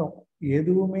 உலகம்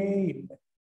எதுவுமே இல்லை,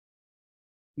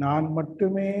 நான்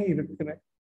மட்டுமே இருக்கிறேன்.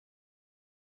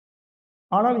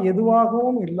 ஆனால்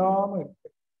எதுவாகவும் இல்லாம இருக்கு.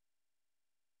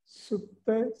 சுத்த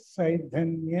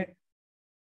சைதன்ய,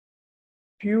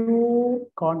 பியூர்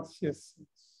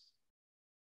கான்சியஸ்னஸ்.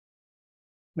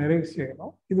 நிறைவு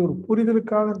செய்யணும். இது ஒரு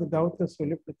புரிதலுக்காக இந்த தவத்தை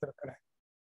சொல்லி கொடுத்திருக்கிறேன்.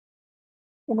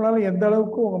 உங்களால எந்த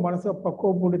அளவுக்கு உங்க மனசை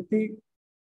பக்குவப்படுத்தி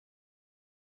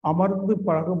அமர்ந்து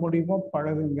பழக முடியுமோ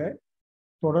பழகுங்க,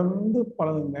 தொடர்ந்து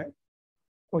பழகுங்க.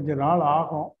 கொஞ்ச நாள்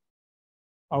ஆகும்,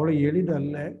 அவ்வளோ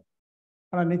எளிதல்ல.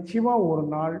 ஆனால் நிச்சயமா ஒரு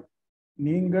நாள்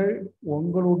நீங்கள்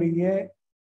உங்களுடைய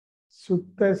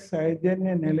சுத்த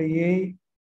சைதன்ய நிலையை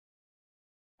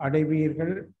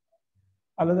அடைவீர்கள்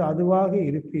அல்லது அதுவாக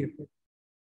இருப்பீர்கள்.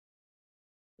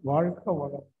 வாழ்க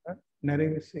வளமுடன்.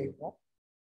 நிறைவு செய்வோம்.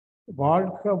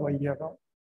 வாழ்க வையகம்,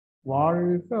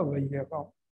 வாழ்க வையகம்,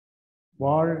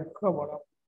 வாழ்க வளம்.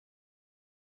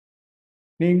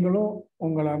 நீங்களும்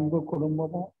உங்கள் அன்பு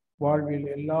குடும்பமும் வாழ்வில்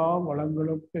எல்லா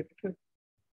வளங்களும் பெற்று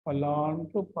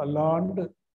பல்லாண்டு பல்லாண்டு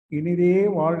இனிதே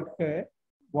வாழ்க,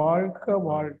 வாழ்க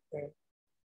வாழ்க,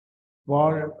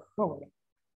 வாழ்க வளம்.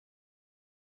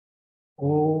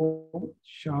 ஓம்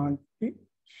சாந்தி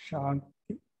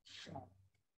சாந்தி சாந்தி.